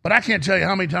 But I can't tell you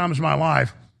how many times in my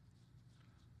life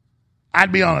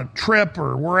I'd be on a trip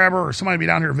or wherever, or somebody would be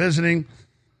down here visiting, and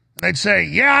they'd say,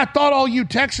 yeah, I thought all you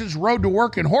Texans rode to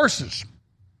work in horses.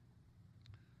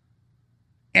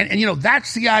 And you know,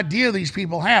 that's the idea these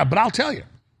people have. But I'll tell you,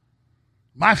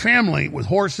 my family with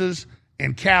horses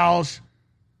and cows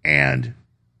and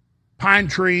pine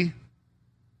tree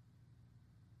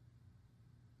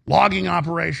logging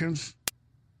operations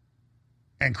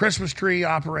and Christmas tree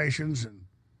operations and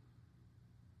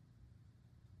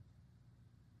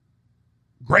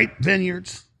grape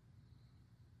vineyards.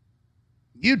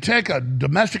 You take a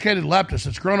domesticated leftist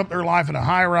that's grown up their life in a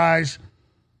high-rise,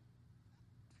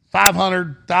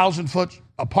 500,000-foot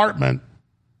apartment,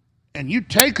 and you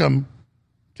take them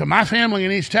to my family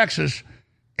in East Texas,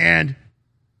 and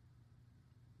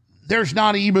there's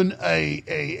not even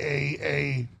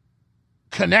a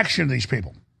connection to these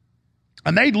people.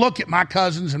 And they'd look at my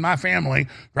cousins and my family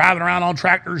driving around on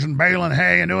tractors and baling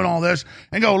hay and doing all this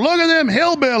and go, look at them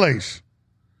hillbillies.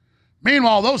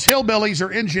 Meanwhile, those hillbillies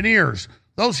are engineers.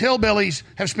 Those hillbillies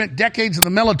have spent decades in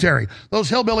the military. Those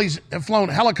hillbillies have flown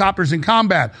helicopters in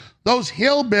combat. Those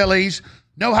hillbillies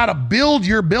know how to build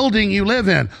your building you live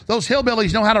in. Those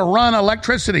hillbillies know how to run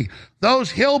electricity.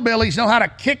 Those hillbillies know how to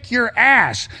kick your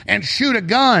ass and shoot a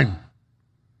gun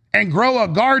and grow a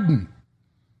garden.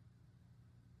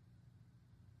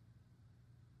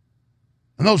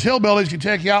 And those hillbillies can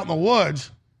take you out in the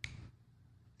woods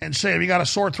and say, if you got a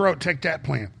sore throat, take that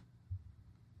plant.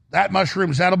 That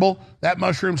mushroom's edible, that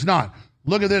mushroom's not.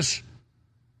 Look at this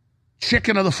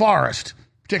chicken of the forest,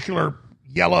 particular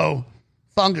yellow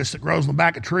fungus that grows in the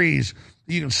back of trees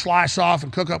that you can slice off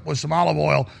and cook up with some olive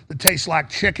oil that tastes like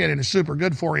chicken and is super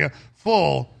good for you,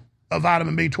 full of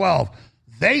vitamin B12.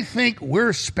 They think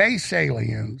we're space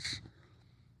aliens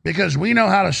because we know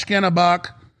how to skin a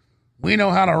buck, we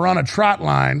know how to run a trot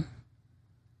line,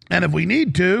 and if we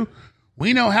need to,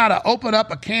 we know how to open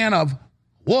up a can of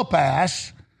whoop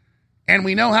ass, and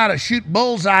we know how to shoot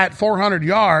bullseye at 400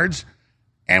 yards,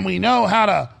 and we know how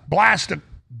to blast a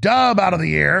dove out of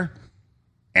the air,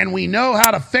 and we know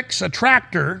how to fix a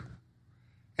tractor,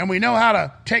 and we know how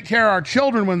to take care of our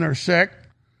children when they're sick,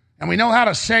 and we know how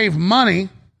to save money,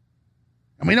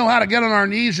 and we know how to get on our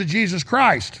knees to Jesus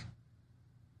Christ.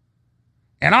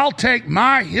 And I'll take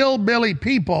my hillbilly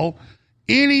people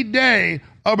any day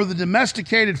over the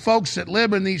domesticated folks that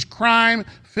live in these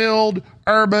crime-filled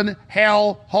urban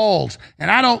hell holes.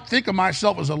 And I don't think of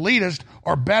myself as elitist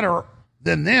or better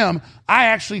than them. I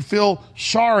actually feel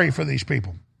sorry for these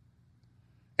people.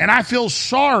 And I feel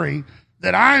sorry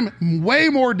that I'm way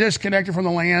more disconnected from the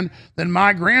land than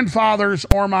my grandfathers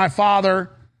or my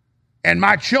father, and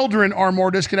my children are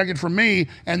more disconnected from me,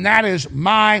 and that is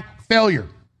my failure.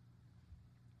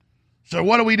 So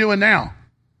what are we doing now?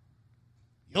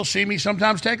 You'll see me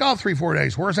sometimes take off 3-4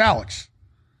 days. Where's Alex?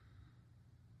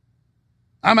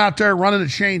 I'm out there running a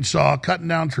chainsaw, cutting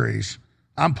down trees.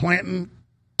 I'm planting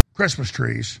Christmas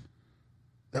trees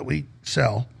that we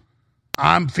sell.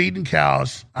 I'm feeding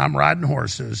cows. I'm riding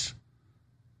horses.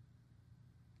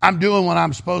 I'm doing what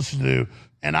I'm supposed to do,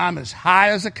 and I'm as high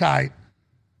as a kite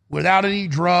without any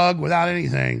drug, without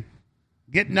anything,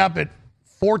 getting up at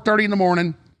 4:30 in the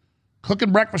morning,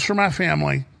 cooking breakfast for my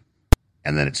family,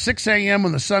 and then at 6 a.m.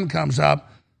 when the sun comes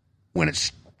up, when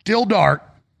it's still dark,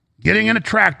 getting in a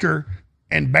tractor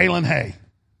and baling hay,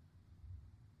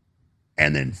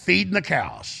 and then feeding the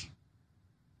cows,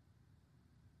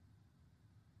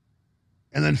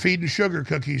 and then feeding sugar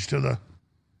cookies to the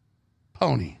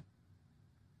pony.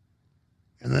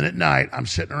 And then at night, I'm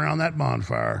sitting around that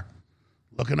bonfire,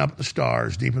 looking up at the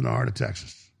stars deep in the heart of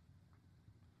Texas.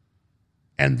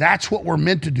 And that's what we're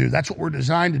meant to do. That's what we're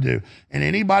designed to do. And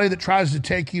anybody that tries to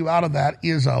take you out of that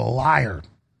is a liar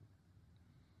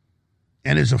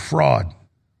and is a fraud.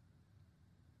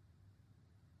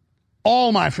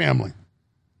 All my family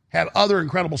have other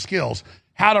incredible skills.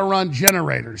 How to run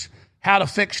generators, how to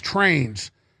fix trains,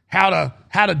 how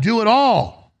to do it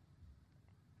all.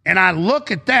 And I look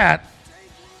at that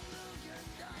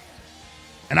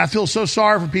and I feel so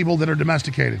sorry for people that are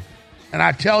domesticated. And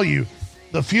I tell you,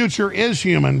 the future is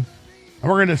human, and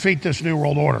we're going to defeat this new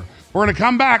world order. We're going to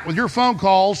come back with your phone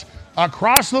calls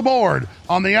across the board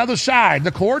on the other side.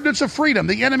 The coordinates of freedom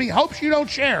the enemy hopes you don't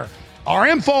share are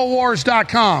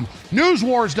Infowars.com,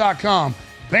 Newswars.com,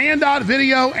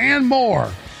 Band.video, and more.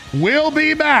 We'll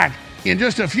be back in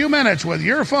just a few minutes with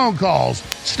your phone calls.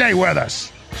 Stay with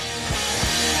us.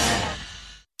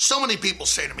 So many people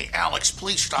say to me, Alex,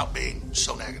 please stop being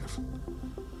so negative.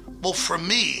 Well, for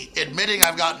me, admitting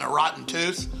I've gotten a rotten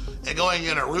tooth and going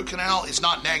in a root canal is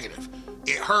not negative.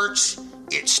 It hurts,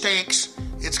 it stinks,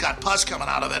 it's got pus coming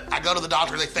out of it. I go to the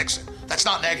doctor, they fix it. That's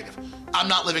not negative. I'm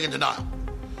not living in denial.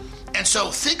 And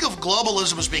so think of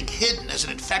globalism as being hidden as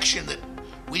an infection that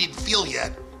we didn't feel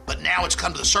yet, but now it's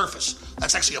come to the surface.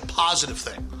 That's actually a positive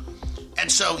thing.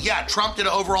 And so, yeah, Trump did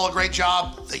overall a great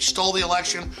job. They stole the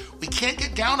election. We can't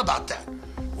get down about that.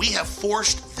 We have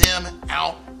forced them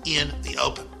out in the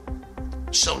open.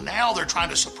 So now they're trying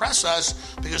to suppress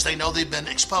us because they know they've been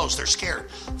exposed. They're scared.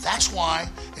 That's why,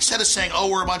 instead of saying,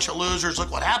 oh, we're a bunch of losers, look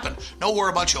what happened. No, we're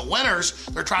a bunch of winners.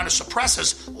 They're trying to suppress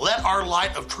us. Let our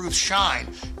light of truth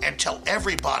shine and tell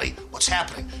everybody what's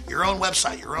happening. Your own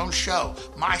website, your own show,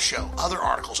 my show, other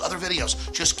articles, other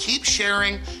videos. Just keep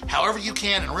sharing however you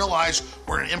can and realize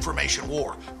we're in an information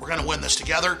war. We're going to win this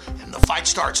together, and the fight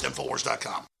starts at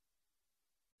Infowars.com.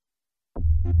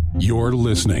 You're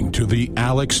listening to The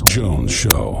Alex Jones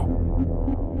Show.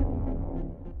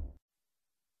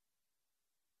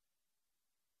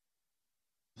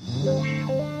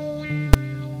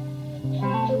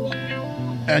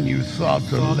 And you thought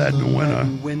the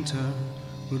lead winter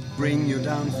would bring you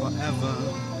down forever,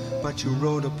 but you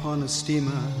rode upon a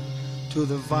steamer to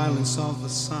the violence of the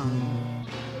sun.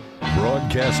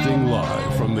 Broadcasting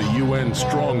live from the UN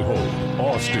stronghold,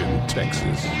 Austin,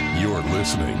 Texas. You're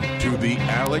listening to The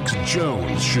Alex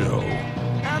Jones Show.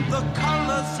 And the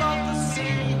colors of the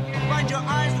sea blind your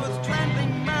eyes with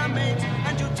trembling mermaids,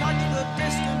 and you touch the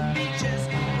distant beaches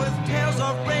with tales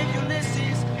of brave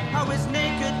Ulysses, how his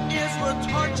naked ears were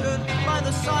tortured by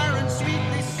the sirens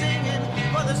sweetly singing,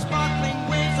 for the sparkling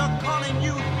waves are calling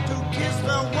you to kiss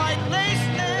the white lace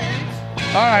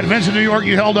names. All right, Vincent, New York,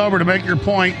 you held over to make your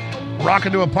point.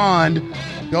 Rocking to a pond.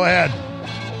 Go ahead.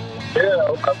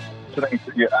 Yeah, I'm listening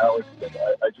to you, Alex. And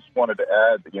I just wanted to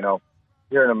add that,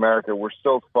 here in America, we're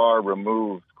so far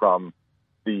removed from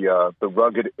the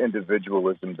rugged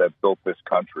individualism that built this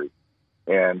country.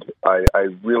 And I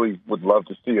really would love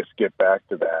to see us get back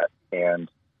to that. And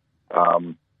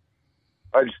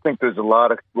I just think there's a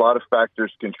lot of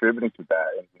factors contributing to that.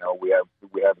 And, we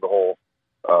have the whole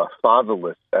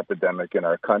fatherless epidemic in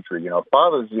our country.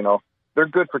 Fathers, they're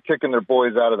good for kicking their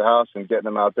boys out of the house and getting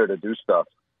them out there to do stuff,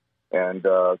 and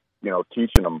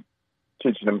teaching them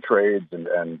trades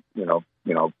and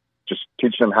just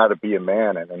teaching them how to be a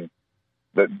man. And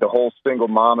the whole single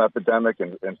mom epidemic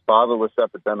and fatherless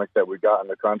epidemic that we got in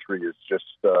the country is just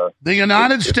the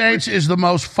United States is the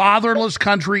most fatherless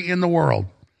country in the world.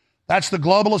 That's the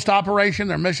globalist operation.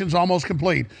 Their mission's almost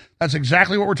complete. That's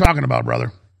exactly what we're talking about,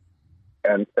 brother.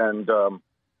 And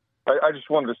I just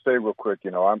wanted to say real quick,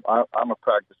 I'm a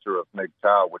practicer of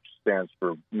MGTOW, which stands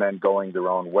for Men Going Their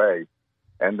Own Way.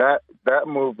 And that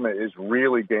movement is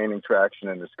really gaining traction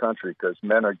in this country because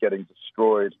men are getting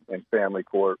destroyed in family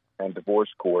court and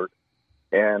divorce court.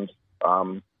 And,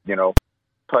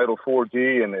 Title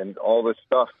 4D and all this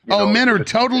stuff. Men are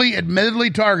totally, admittedly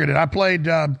targeted. I played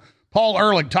Paul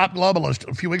Ehrlich, top globalist,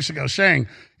 a few weeks ago, saying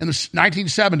in the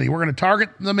 1970, we're going to target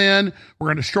the men, we're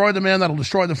going to destroy the men, that'll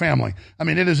destroy the family. I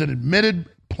mean, it is an admitted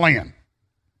plan.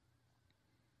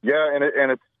 Yeah,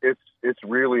 and it's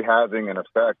really having an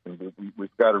effect, and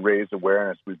we've got to raise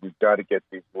awareness. We've got to get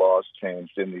these laws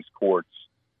changed in these courts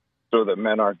so that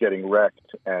men aren't getting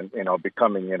wrecked and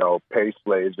becoming pay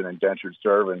slaves and indentured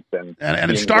servants. And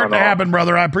it's starting to happen,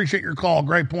 brother. I appreciate your call.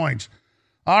 Great points.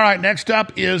 All right, next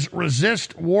up is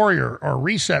Reset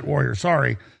Warrior.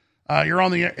 Sorry. You're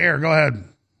on the air. Go ahead.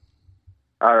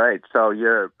 All right, so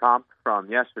your prompt from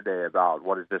yesterday about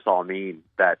what does this all mean,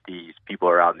 that these people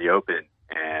are out in the open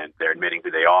and they're admitting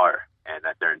who they are and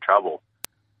that they're in trouble.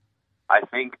 I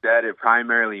think that it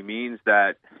primarily means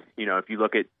that, if you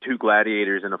look at two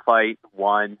gladiators in a fight,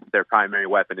 one, their primary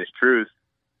weapon is truth,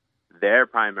 their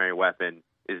primary weapon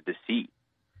is deceit,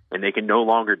 and they can no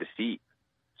longer deceive.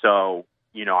 So,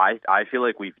 I feel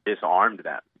like we've disarmed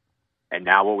them. And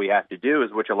now what we have to do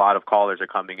is, which a lot of callers are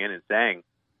coming in and saying,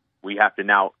 we have to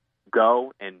now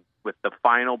go and with the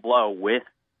final blow, with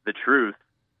the truth,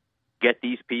 get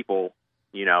these people,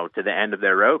 to the end of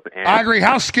their rope. And I agree.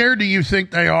 How scared do you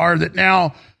think they are that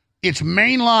now it's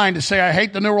mainline to say, I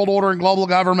hate the New World Order and global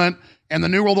government, and the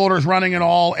New World Order is running it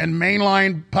all, and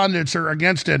mainline pundits are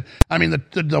against it? I mean,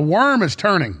 the worm is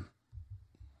turning.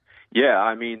 Yeah,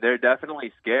 I mean, they're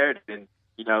definitely scared. And,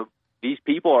 these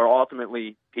people are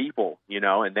ultimately people,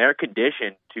 and they're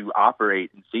conditioned to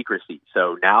operate in secrecy.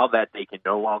 So now that they can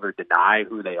no longer deny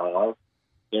who they are,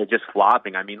 they're just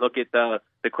flopping. I mean, look at the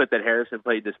clip that Harrison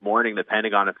played this morning, the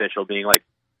Pentagon official being like,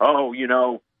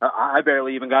 I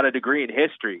barely even got a degree in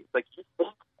history. Like, you think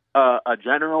a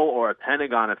general or a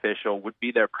Pentagon official would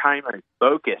be their primary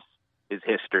focus is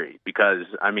history? Because,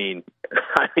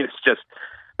 it's just,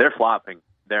 they're flopping.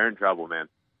 They're in trouble, man.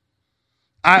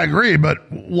 I agree,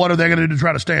 but what are they going to do to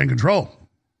try to stay in control?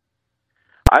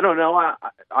 I don't know.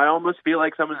 I almost feel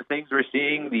like some of the things we're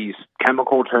seeing, these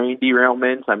chemical train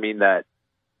derailments, that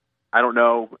I don't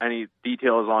know any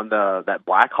details on that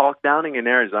Black Hawk downing in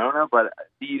Arizona, but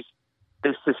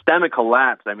this systemic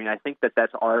collapse, I think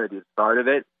that's already the start of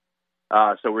it.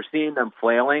 So we're seeing them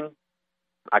flailing.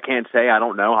 I can't say I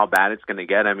don't know how bad it's going to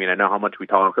get. I know how much we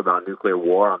talk about nuclear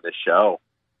war on this show,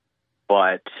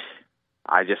 but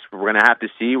we're going to have to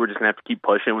see. We're just going to have to keep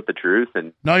pushing with the truth.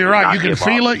 And no, you're right. You can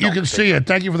feel it. You can see it.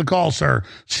 Thank you for the call, sir.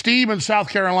 Steve in South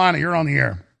Carolina, you're on the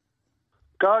air.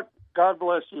 God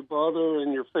bless you, brother,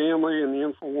 and your family and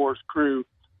the InfoWars crew.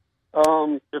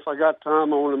 If I got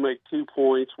time, I want to make 2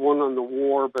 points, one on the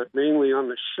war, but mainly on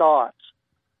the shots.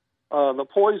 The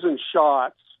poison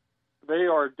shots, they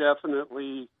are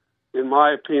definitely, in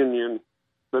my opinion,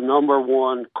 the number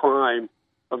one crime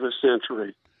of the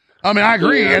century. I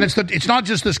agree, and it's not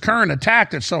just this current attack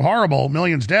that's so horrible,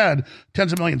 millions dead,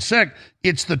 tens of millions sick.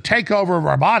 It's the takeover of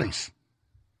our bodies.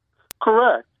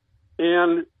 Correct,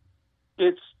 and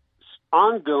it's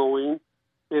ongoing,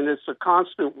 and it's a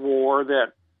constant war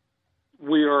that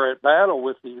we are at battle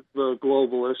with the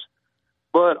globalists.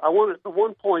 But the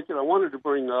one point that I wanted to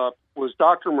bring up was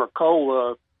Dr.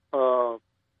 Mercola a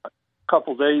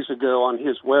couple days ago on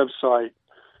his website.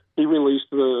 He released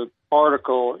the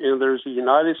article, and there's the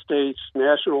United States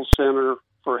National Center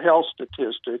for Health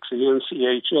Statistics, the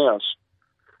NCHS.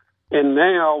 And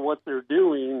now what they're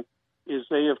doing is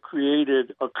they have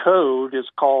created a code. It's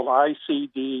called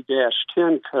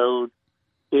ICD-10 code,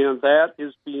 and that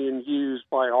is being used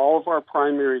by all of our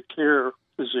primary care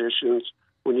physicians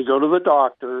when you go to the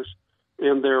doctors,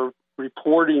 and they're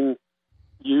reporting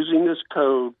using this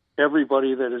code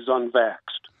everybody that is unvaxxed.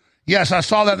 Yes, I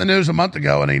saw that in the news a month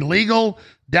ago. An illegal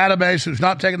database who's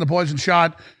not taking the poison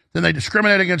shot, then they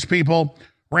discriminate against people.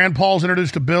 Rand Paul's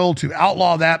introduced a bill to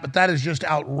outlaw that, but that is just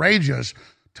outrageous.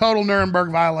 Total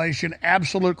Nuremberg violation,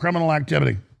 absolute criminal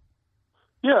activity.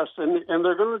 Yes, and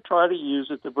they're going to try to use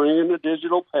it to bring in the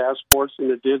digital passports and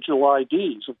the digital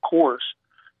IDs, of course.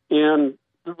 And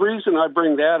the reason I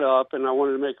bring that up, and I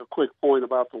wanted to make a quick point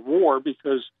about the war,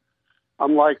 because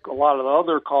I'm like a lot of the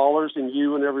other callers and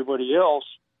you and everybody else,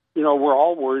 we're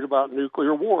all worried about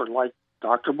nuclear war. Like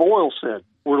Dr. Boyle said,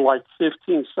 we're like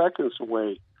 15 seconds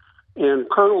away. And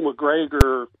Colonel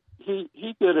McGregor,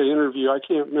 he did an interview, I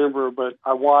can't remember, but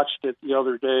I watched it the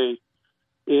other day,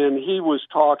 and he was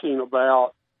talking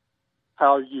about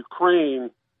how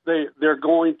Ukraine, they're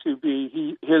going to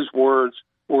be, his words,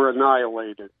 were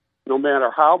annihilated. No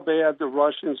matter how bad the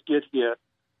Russians get hit,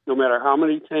 no matter how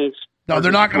many tanks. No,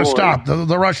 they're not going to stop.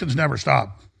 The Russians never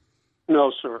stop.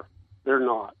 No, sir, they're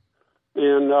not.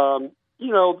 And,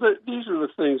 these are the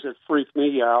things that freak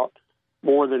me out.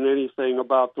 more than anything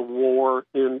about the war.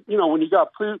 And, when you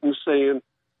got Putin saying,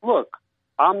 look,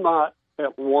 I'm not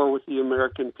at war with the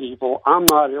American people. I'm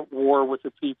not at war with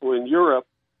the people in Europe.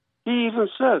 He even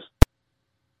says,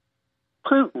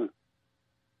 Putin,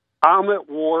 I'm at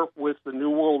war with the New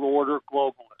World Order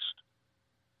globalist.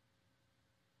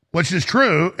 Which is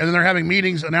true, and then they're having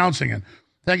meetings announcing it.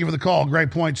 Thank you for the call.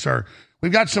 Great point, sir.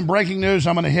 We've got some breaking news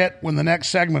I'm going to hit when the next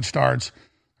segment starts.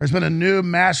 There's been a new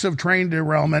massive train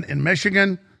derailment in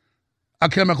Michigan, a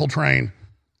chemical train,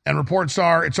 and reports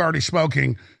are it's already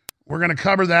smoking. We're going to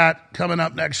cover that coming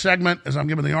up next segment as I'm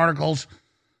giving the articles.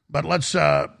 But let's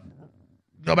go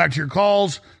back to your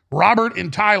calls. Robert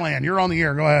in Thailand, you're on the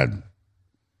air. Go ahead.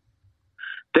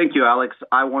 Thank you, Alex.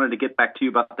 I wanted to get back to you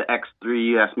about the X3.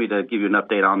 You asked me to give you an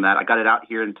update on that. I got it out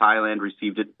here in Thailand,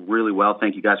 received it really well.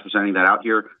 Thank you guys for sending that out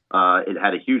here. It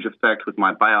had a huge effect with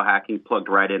my biohacking, plugged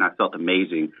right in. I felt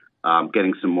amazing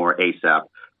getting some more ASAP.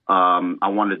 I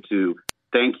wanted to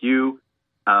thank you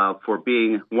for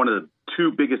being one of the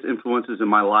two biggest influences in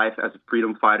my life as a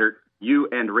freedom fighter. You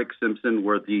and Rick Simpson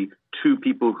were the two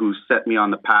people who set me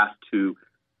on the path to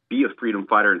be a freedom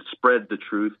fighter and spread the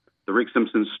truth. The Rick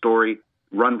Simpson story,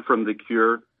 Run from the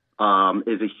Cure,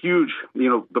 is a huge,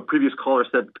 the previous caller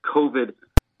said COVID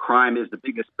crime is the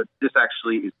biggest, but this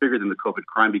actually is bigger than the COVID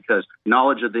crime because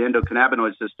knowledge of the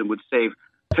endocannabinoid system would save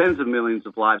tens of millions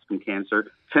of lives from cancer.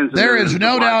 There is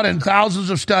no doubt in thousands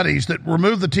of studies that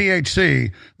remove the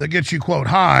THC that gets you, quote,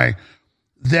 high,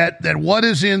 that what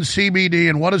is in CBD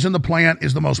and what is in the plant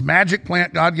is the most magic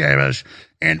plant God gave us.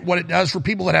 And what it does for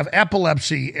people that have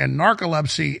epilepsy and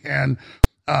narcolepsy and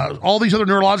all these other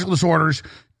neurological disorders.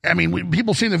 I mean,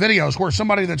 people see the videos where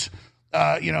somebody that's,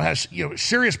 has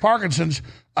serious Parkinson's,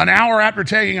 an hour after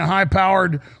taking a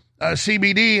high-powered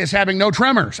CBD is having no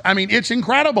tremors. I mean, it's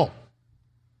incredible.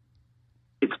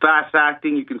 It's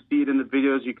fast-acting. You can see it in the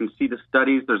videos. You can see the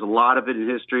studies. There's a lot of it in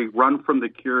history. Run from the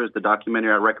Cure is the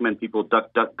documentary. I recommend people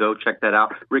go check that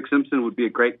out. Rick Simpson would be a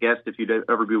great guest if you'd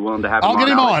ever be willing to have him on. I'll get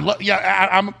him on. Yeah,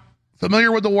 I'm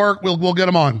familiar with the work. We'll get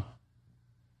him on.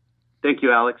 Thank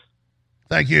you, Alex.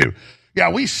 Thank you.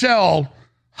 Yeah, we sell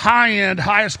high-end,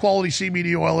 highest quality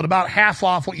CBD oil at about half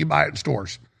off what you buy it in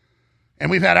stores.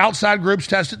 And we've had outside groups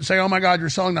test it and say, oh, my God, you're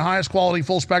selling the highest quality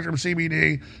full spectrum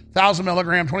CBD, 1,000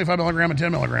 milligram, 25 milligram, and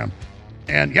 10 milligram.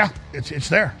 And, yeah, it's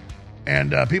there.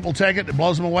 And people take it. It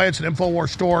blows them away. It's at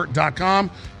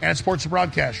InfoWarsStore.com, and it supports the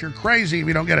broadcast. You're crazy if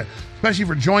you don't get it, especially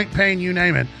for joint pain, you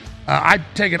name it. I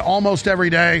take it almost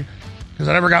every day because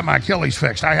I never got my Achilles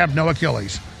fixed. I have no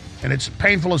Achilles. And it's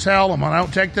painful as hell, and when I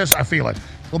don't take this, I feel it.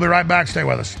 We'll be right back. Stay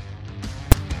with us.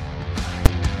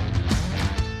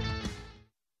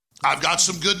 I've got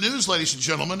some good news, ladies and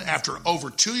gentlemen. After over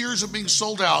 2 years of being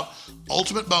sold out,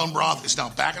 Ultimate Bone Broth is now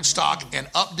back in stock and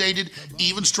updated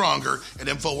even stronger at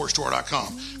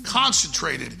InfoWarsStore.com.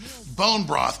 Concentrated bone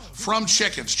broth from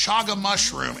chickens, chaga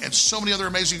mushroom, and so many other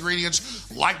amazing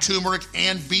ingredients like turmeric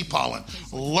and bee pollen.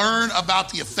 Learn about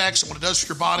the effects and what it does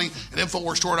for your body at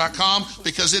InfoWarsStore.com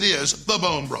because it is the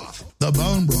bone broth. The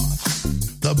bone broth.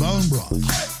 The bone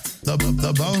broth. The bone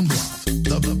broth. The bone broth.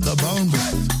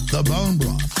 The bone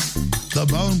broth. The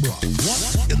bone broth. What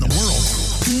in the world?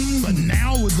 But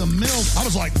now with the milk, I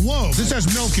was like, whoa, this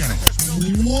has milk in it.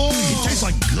 Whoa. It tastes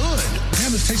like good.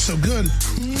 Man, this tastes so good.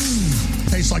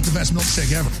 Tastes like the best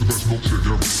milkshake ever. The best milkshake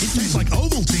ever. It tastes like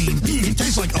Ovaltine. It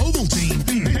tastes like Ovaltine.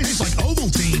 It tastes like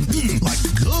Ovaltine. Like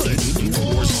good.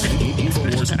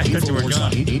 InfoWars. I thought you were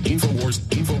gone.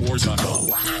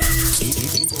 InfoWars.com.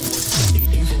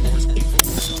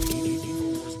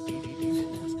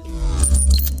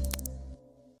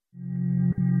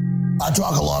 I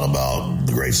talk a lot about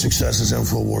the great successes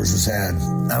InfoWars has had.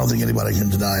 I don't think anybody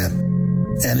can deny it.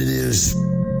 And it is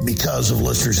because of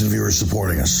listeners and viewers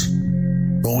supporting us.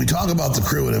 When we talk about the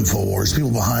crew at InfoWars, people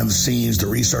behind the scenes, the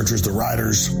researchers, the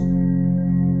writers,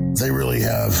 they really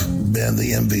have been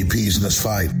the MVPs in this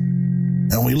fight.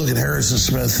 And when we look at Harrison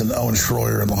Smith and Owen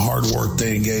Schroyer and the hard work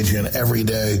they engage in every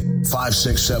day, 5,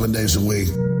 6, 7 days a week,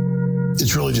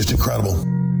 it's really just incredible.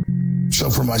 So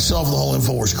for myself and the whole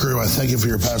InfoWars crew, I thank you for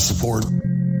your past support.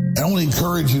 And I want to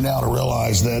encourage you now to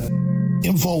realize that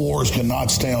InfoWars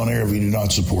cannot stay on air if you do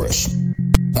not support us.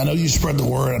 I know you spread the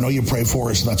word. I know you pray for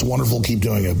us, and that's wonderful. Keep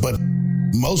doing it. But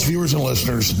most viewers and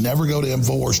listeners never go to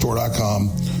InfoWarsStore.com,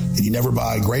 and you never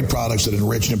buy great products that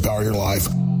enrich and empower your life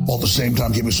while at the same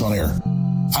time keep us on air.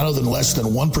 I know that less than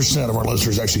 1% of our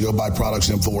listeners actually go buy products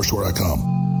at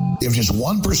InfoWarsStore.com. If just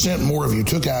 1% more of you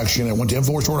took action and went to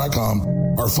InfoWarsStore.com,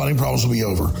 our funding problems will be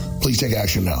over. Please take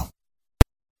action now.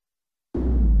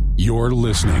 You're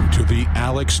listening to The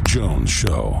Alex Jones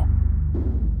Show.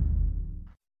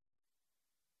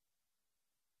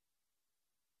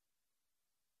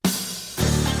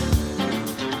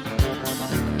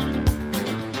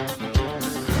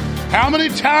 many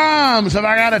times have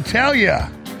I got to tell you?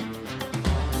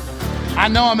 I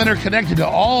know I'm interconnected to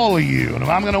all of you, and if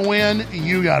I'm going to win,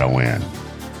 you got to win.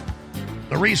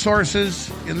 The resources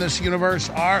in this universe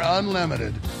are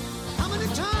unlimited. How many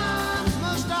times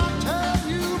must I tell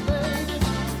you, baby?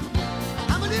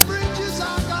 How many bridges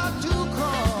I got to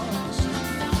cross?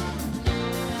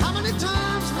 How many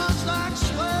times must I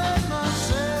explain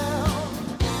myself?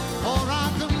 Or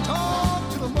I can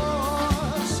talk to the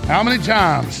boss. How many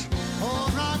times?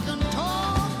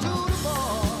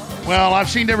 Well, I've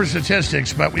seen different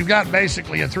statistics, but we've got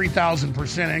basically a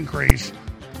 3,000% increase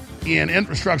in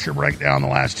infrastructure breakdown the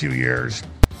last 2 years.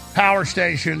 Power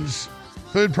stations,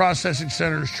 food processing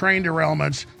centers, train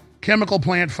derailments, chemical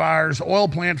plant fires, oil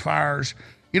plant fires.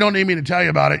 You don't need me to tell you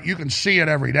about it. You can see it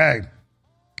every day.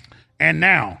 And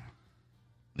now,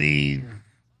 the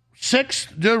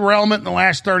 6th derailment in the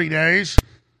last 30 days,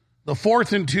 the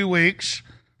 4th in 2 weeks.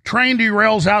 Train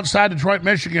derails outside Detroit,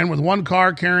 Michigan with one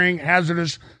car carrying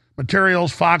hazardous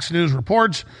materials, Fox News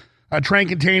reports. A train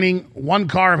containing one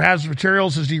car of hazardous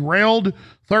materials is derailed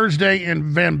Thursday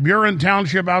in Van Buren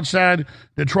Township outside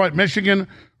Detroit, Michigan.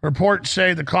 Reports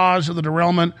say the cause of the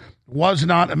derailment was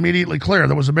not immediately clear.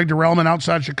 There was a big derailment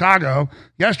outside Chicago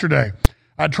yesterday.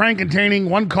 A train containing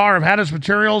one car of hazardous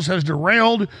materials has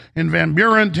derailed in Van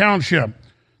Buren Township.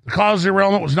 The cause of the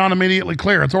derailment was not immediately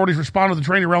clear. Authorities responded to the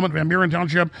train derailment in Van Buren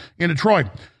Township in Detroit.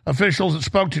 Officials that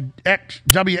spoke to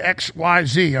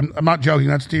WXYZ, I'm not joking,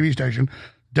 that's a TV station,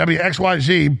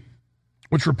 WXYZ,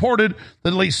 which reported that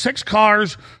at least 6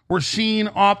 cars were seen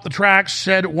off the tracks,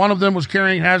 said one of them was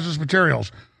carrying hazardous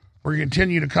materials. We're going to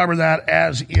continue to cover that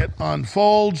as it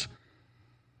unfolds.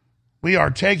 We are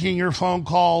taking your phone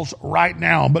calls right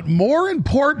now. But more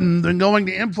important than going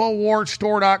to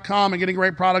InfoWarsStore.com and getting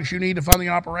great products you need to fund the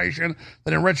operation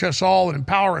that enrich us all and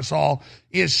empower us all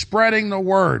is spreading the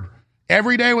word.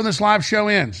 Every day when this live show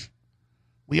ends,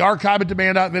 we archive it to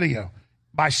Band.video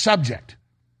by subject.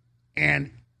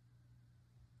 And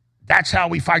that's how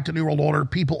we fight the New World Order.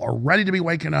 People are ready to be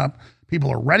waking up.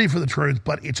 People are ready for the truth,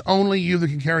 but it's only you that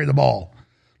can carry the ball.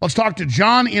 Let's talk to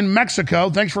John in Mexico.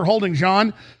 Thanks for holding,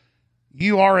 John.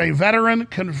 You are a veteran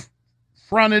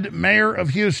confronted mayor of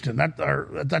Houston. That's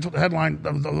what the headline,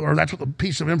 or that's what the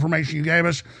piece of information you gave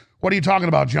us. What are you talking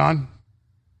about, John?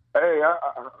 Hey,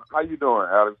 how you doing,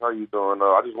 Alex? How you doing?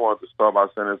 I just wanted to start by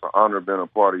saying it's an honor being a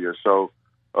part of your show.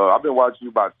 I've been watching you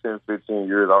about 10, 15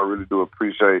 years. I really do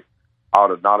appreciate all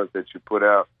the knowledge that you put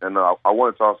out. And I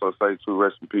wanted to also say, too,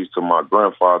 rest in peace to my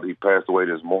grandfather. He passed away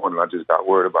this morning. I just got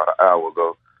word about an hour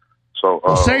ago. So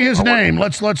well, say his name.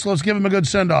 Let's give him a good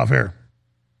send-off here.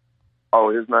 Oh,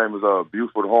 his name is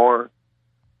Buford Horn.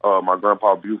 My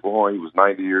grandpa Buford Horn, he was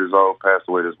 90 years old, passed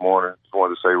away this morning. Just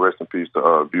wanted to say rest in peace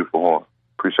to Buford Horn.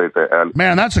 Appreciate that, Alex.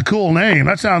 Man, that's a cool name.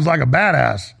 That sounds like a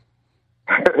badass.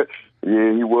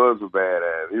 Yeah, he was a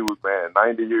badass. He was,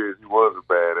 90 years, he was a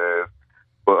badass.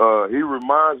 But he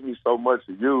reminds me so much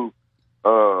of you.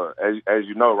 As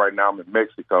you know, right now I'm in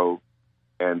Mexico,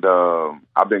 and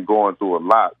I've been going through a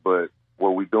lot. But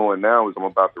what we're doing now is I'm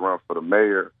about to run for the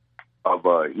mayor of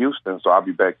Houston, so I'll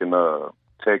be back in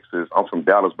Texas. I'm from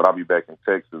Dallas, but I'll be back in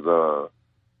Texas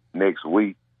next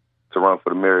week to run for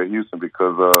the mayor of Houston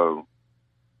because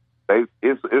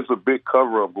it's a big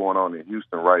cover-up going on in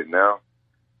Houston right now.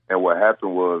 And what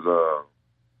happened was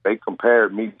they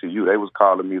compared me to you. They was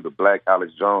calling me the Black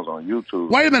Alex Jones on YouTube.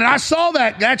 Wait a minute, I saw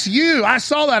that. That's you. I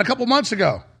saw that a couple months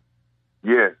ago.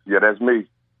 Yeah, that's me.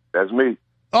 That's me.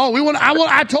 Oh,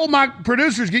 I told my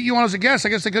producers get you on as a guest. I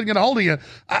guess they couldn't get a hold of you.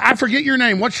 I forget your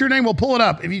name. What's your name? We'll pull it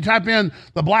up. If you type in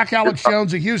the Black Alex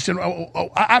Jones of Houston,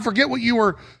 I forget what you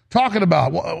were talking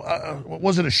about.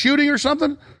 Was it a shooting or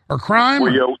something or crime?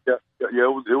 Well, yeah.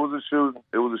 It was a shooting.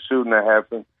 It was a shooting that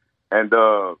happened, and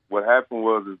what happened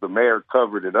was the mayor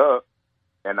covered it up,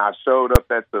 and I showed up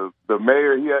at the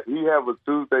mayor. He have a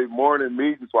Tuesday morning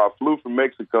meeting, so I flew from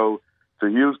Mexico to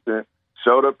Houston.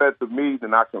 Showed up at the meeting,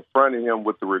 and I confronted him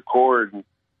with the recording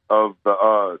of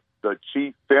the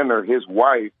chief Fenner, his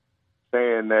wife,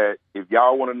 saying that if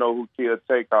y'all want to know who killed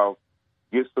Takeoff,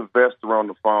 get Sylvester on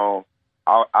the phone.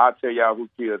 I'll tell y'all who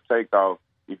killed Takeoff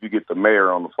if you get the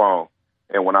mayor on the phone.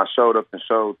 And when I showed up and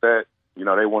showed that,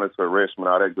 they wanted to arrest me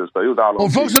and all that good stuff. It was all well,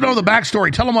 folks that know the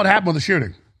backstory, tell them what happened with the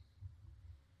shooting.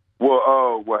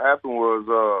 Well, what happened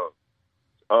was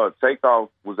Takeoff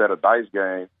was at a dice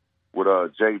game with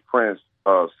Jay Prince.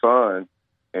 Son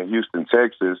in Houston,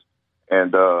 Texas,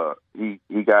 and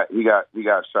he got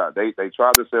shot. They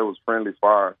tried to say it was friendly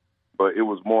fire, but it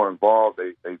was more involved.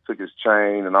 They took his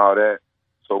chain and all that.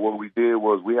 So what we did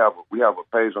was we have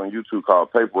a page on YouTube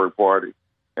called Paperwork Party,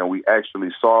 and we actually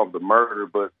solved the murder.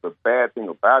 But the bad thing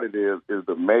about it is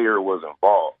the mayor was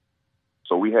involved,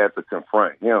 so we had to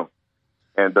confront him.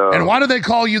 And why do they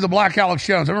call you the Black Alex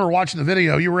Jones? I remember watching the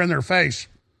video. You were in their face.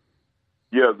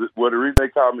 Yeah, the reason they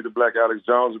call me the Black Alex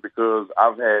Jones is because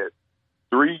I've had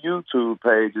 3 YouTube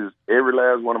pages. Every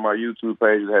last one of my YouTube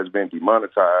pages has been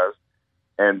demonetized.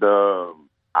 And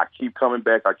I keep coming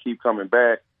back.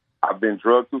 I've been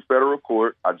drugged through federal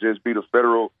court. I just beat a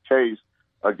federal case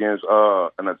against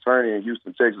an attorney in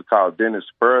Houston, Texas called Dennis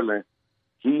Sperling.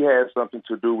 He had something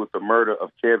to do with the murder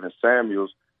of Kevin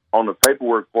Samuels. On the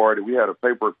paperwork party, we had a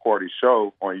paperwork party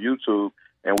show on YouTube,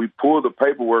 and we pulled the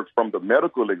paperwork from the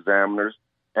medical examiners,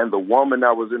 and the woman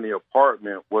that was in the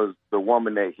apartment was the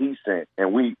woman that he sent.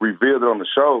 And we revealed it on the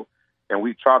show, and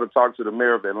we tried to talk to the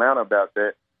mayor of Atlanta about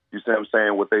that. You see what I'm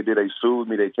saying? What they did, they sued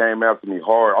me. They came after me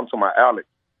hard. I'm talking about Alex.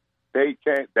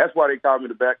 That's why they called me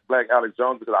the Black Alex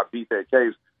Jones, because I beat that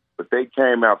case. But they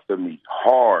came after me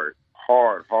hard.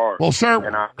 Well, sir,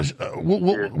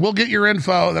 we'll get your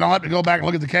info, then I'll have to go back and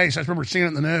look at the case. I remember seeing it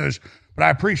in the news, but I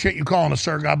appreciate you calling us,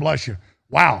 sir. God bless you.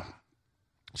 Wow.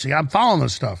 See, I'm following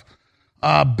this stuff.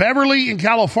 Beverly in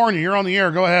California, you're on the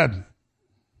air. Go ahead.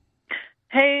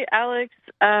 Hey, Alex.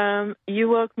 You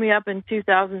woke me up in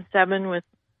 2007 with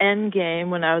Endgame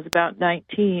when I was about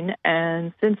 19,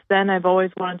 and since then I've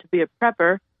always wanted to be a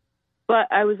prepper,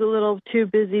 but I was a little too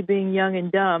busy being young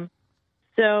and dumb.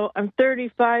 So I'm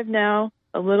 35 now,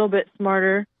 a little bit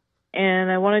smarter,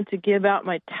 and I wanted to give out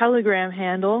my Telegram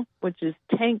handle, which is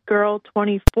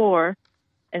TankGirl24,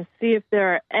 and see if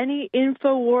there are any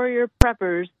InfoWarrior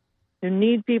preppers who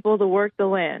need people to work the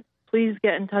land. Please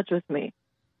get in touch with me.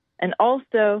 And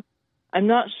also, I'm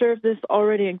not sure if this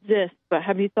already exists, but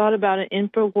have you thought about an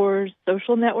InfoWars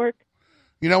social network?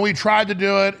 You know, we tried to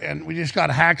do it, and we just got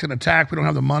hacked and attacked. We don't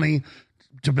have the money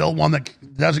to build one that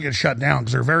doesn't get shut down,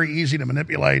 because they're very easy to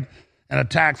manipulate and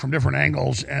attack from different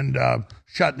angles and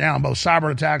shut down, both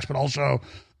cyber attacks, but also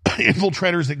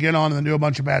infiltrators that get on and then do a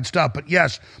bunch of bad stuff. But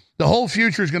yes, the whole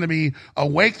future is going to be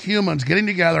awake humans getting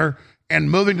together and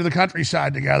moving to the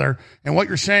countryside together. And what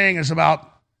you're saying is about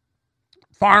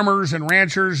farmers and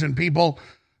ranchers and people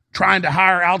trying to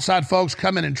hire outside folks,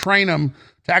 come in and train them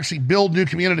to actually build new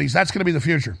communities. That's going to be the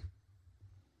future.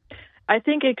 I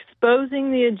think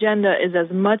exposing the agenda is as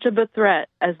much of a threat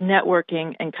as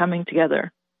networking and coming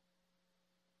together.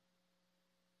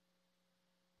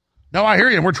 No, I hear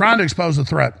you. We're trying to expose the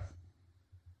threat.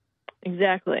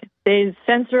 Exactly. They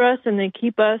censor us and they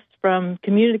keep us from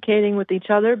communicating with each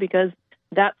other because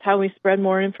that's how we spread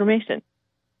more information.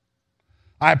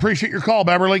 I appreciate your call,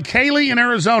 Beverly. Kaylee in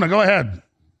Arizona, go ahead.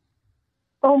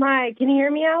 Oh, my. Can you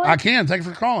hear me, Alex? I can. Thanks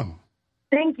for calling.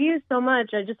 Thank you so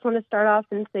much. I just want to start off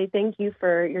and say thank you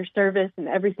for your service and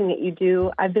everything that you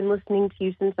do. I've been listening to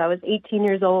you since I was 18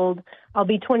 years old. I'll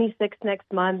be 26 next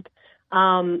month.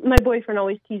 My boyfriend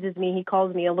always teases me. He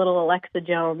calls me a little Alexa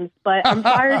Jones, but I'm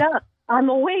fired up. I'm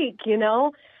awake, you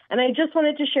know? And I just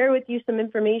wanted to share with you some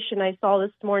information I saw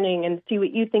this morning and see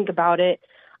what you think about it.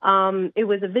 It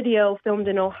was a video filmed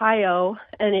in Ohio,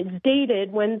 and it's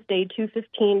dated Wednesday,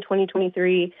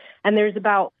 2/15/2023, and there's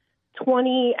about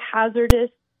 20 hazardous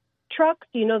trucks,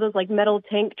 you know, those like metal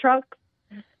tank trucks,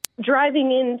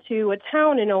 driving into a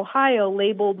town in Ohio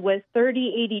labeled with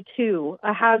 3082,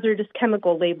 a hazardous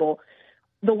chemical label.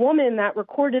 The woman that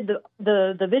recorded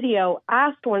the video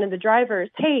asked one of the drivers,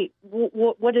 hey,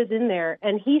 what is in there?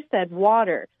 And he said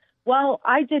water. Well,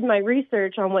 I did my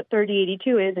research on what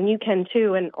 3082 is, and you can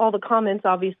too, and all the comments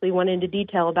obviously went into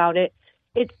detail about it.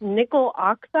 It's nickel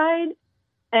oxide,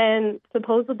 and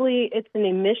supposedly it's an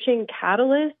emission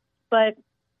catalyst, but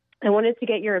I wanted to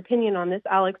get your opinion on this,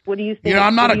 Alex. What do you think? You know,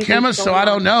 I'm not a chemist, so I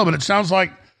don't know, but it sounds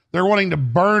like they're wanting to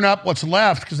burn up what's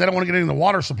left because they don't want to get into the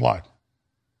water supply.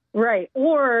 Right.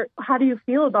 Or how do you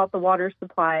feel about the water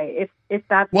supply if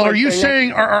that's... Well, are you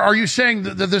saying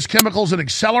that this chemical is an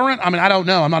accelerant? I mean, I don't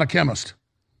know. I'm not a chemist.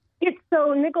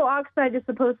 So nickel oxide is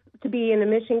supposed to be an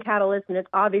emission catalyst, and it's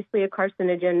obviously a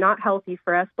carcinogen, not healthy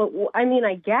for us. But, I mean,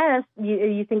 I guess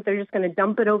you think they're just going to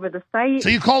dump it over the site. So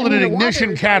you called it an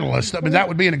ignition catalyst. I mean, that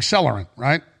would be an accelerant,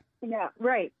 right? Yeah,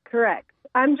 right. Correct.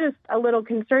 I'm just a little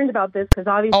concerned about this because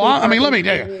obviously... Oh, I mean, let me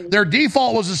tell you. Their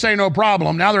default was to say no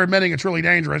problem. Now they're admitting it's really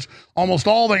dangerous. Almost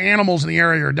all the animals in the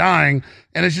area are dying,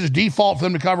 and it's just default for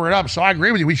them to cover it up. So I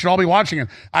agree with you. We should all be watching it.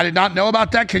 I did not know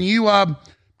about that. Can you...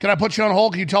 Can I put you on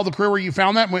hold? Can you tell the crew where you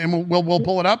found that, and we'll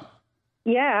pull it up?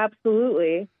 Yeah,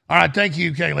 absolutely. All right, thank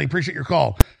you, Kaylee. Appreciate your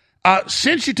call.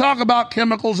 Since you talk about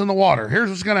chemicals in the water, here's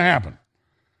what's going to happen.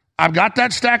 I've got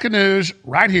that stack of news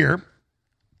right here.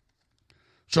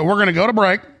 So we're going to go to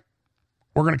break.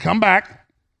 We're going to come back,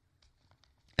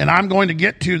 And I'm going to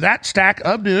get to that stack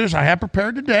of news I have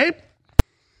prepared today.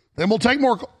 Then we'll take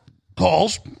more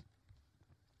calls.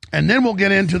 And then we'll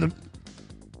get into the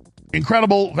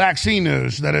incredible vaccine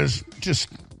news that is just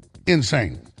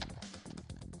insane.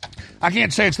 I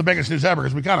can't say it's the biggest news ever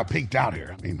because we kind of peaked out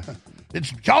here. I mean,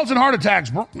 it's causing heart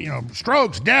attacks,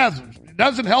 strokes, death. It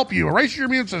doesn't help you. Erases your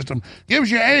immune system.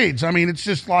 Gives you AIDS. I mean, it's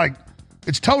just like,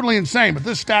 it's totally insane. But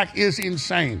this stack is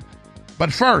insane.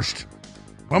 But first,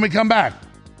 when we come back,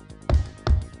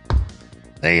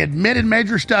 they admit in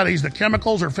major studies that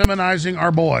chemicals are feminizing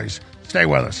our boys. Stay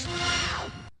with us.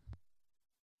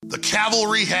 The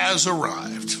cavalry has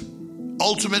arrived.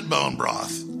 Ultimate Bone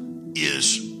Broth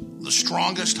is the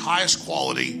strongest, highest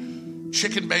quality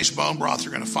chicken-based bone broth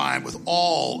you're going to find with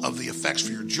all of the effects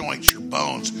for your joints, your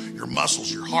bones, your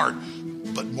muscles, your heart,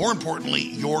 but more importantly,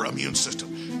 your immune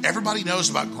system. Everybody knows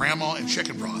about grandma and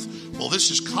chicken broth. Well,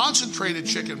 this is concentrated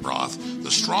chicken broth,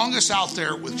 the strongest out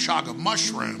there with chaga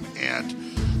mushroom and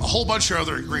a whole bunch of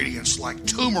other ingredients like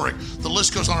turmeric. The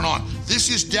list goes on and on. This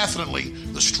is definitely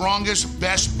the strongest,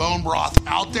 best bone broth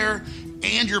out there,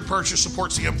 and your purchase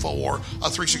supports the InfoWar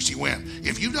of 360 Win.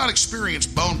 If you've not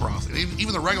experienced bone broth, and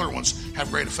even the regular ones have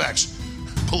great effects,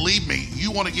 believe me,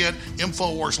 you want to get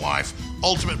InfoWars Life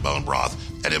Ultimate Bone Broth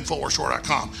at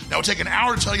InfoWarsStore.com. Now, it'll take an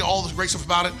hour to tell you all the great stuff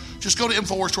about it. Just go to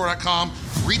InfoWarsStore.com,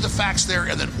 read the facts there,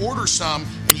 and then order some,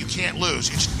 and you can't lose.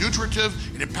 It's nutritive,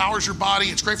 it empowers your body,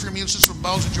 it's great for your immune system,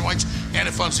 bones, and joints, and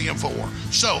it funds the InfoWar.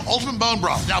 So, Ultimate Bone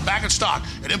Broth, now back in stock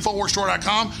at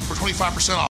InfoWarsStore.com for 25% off.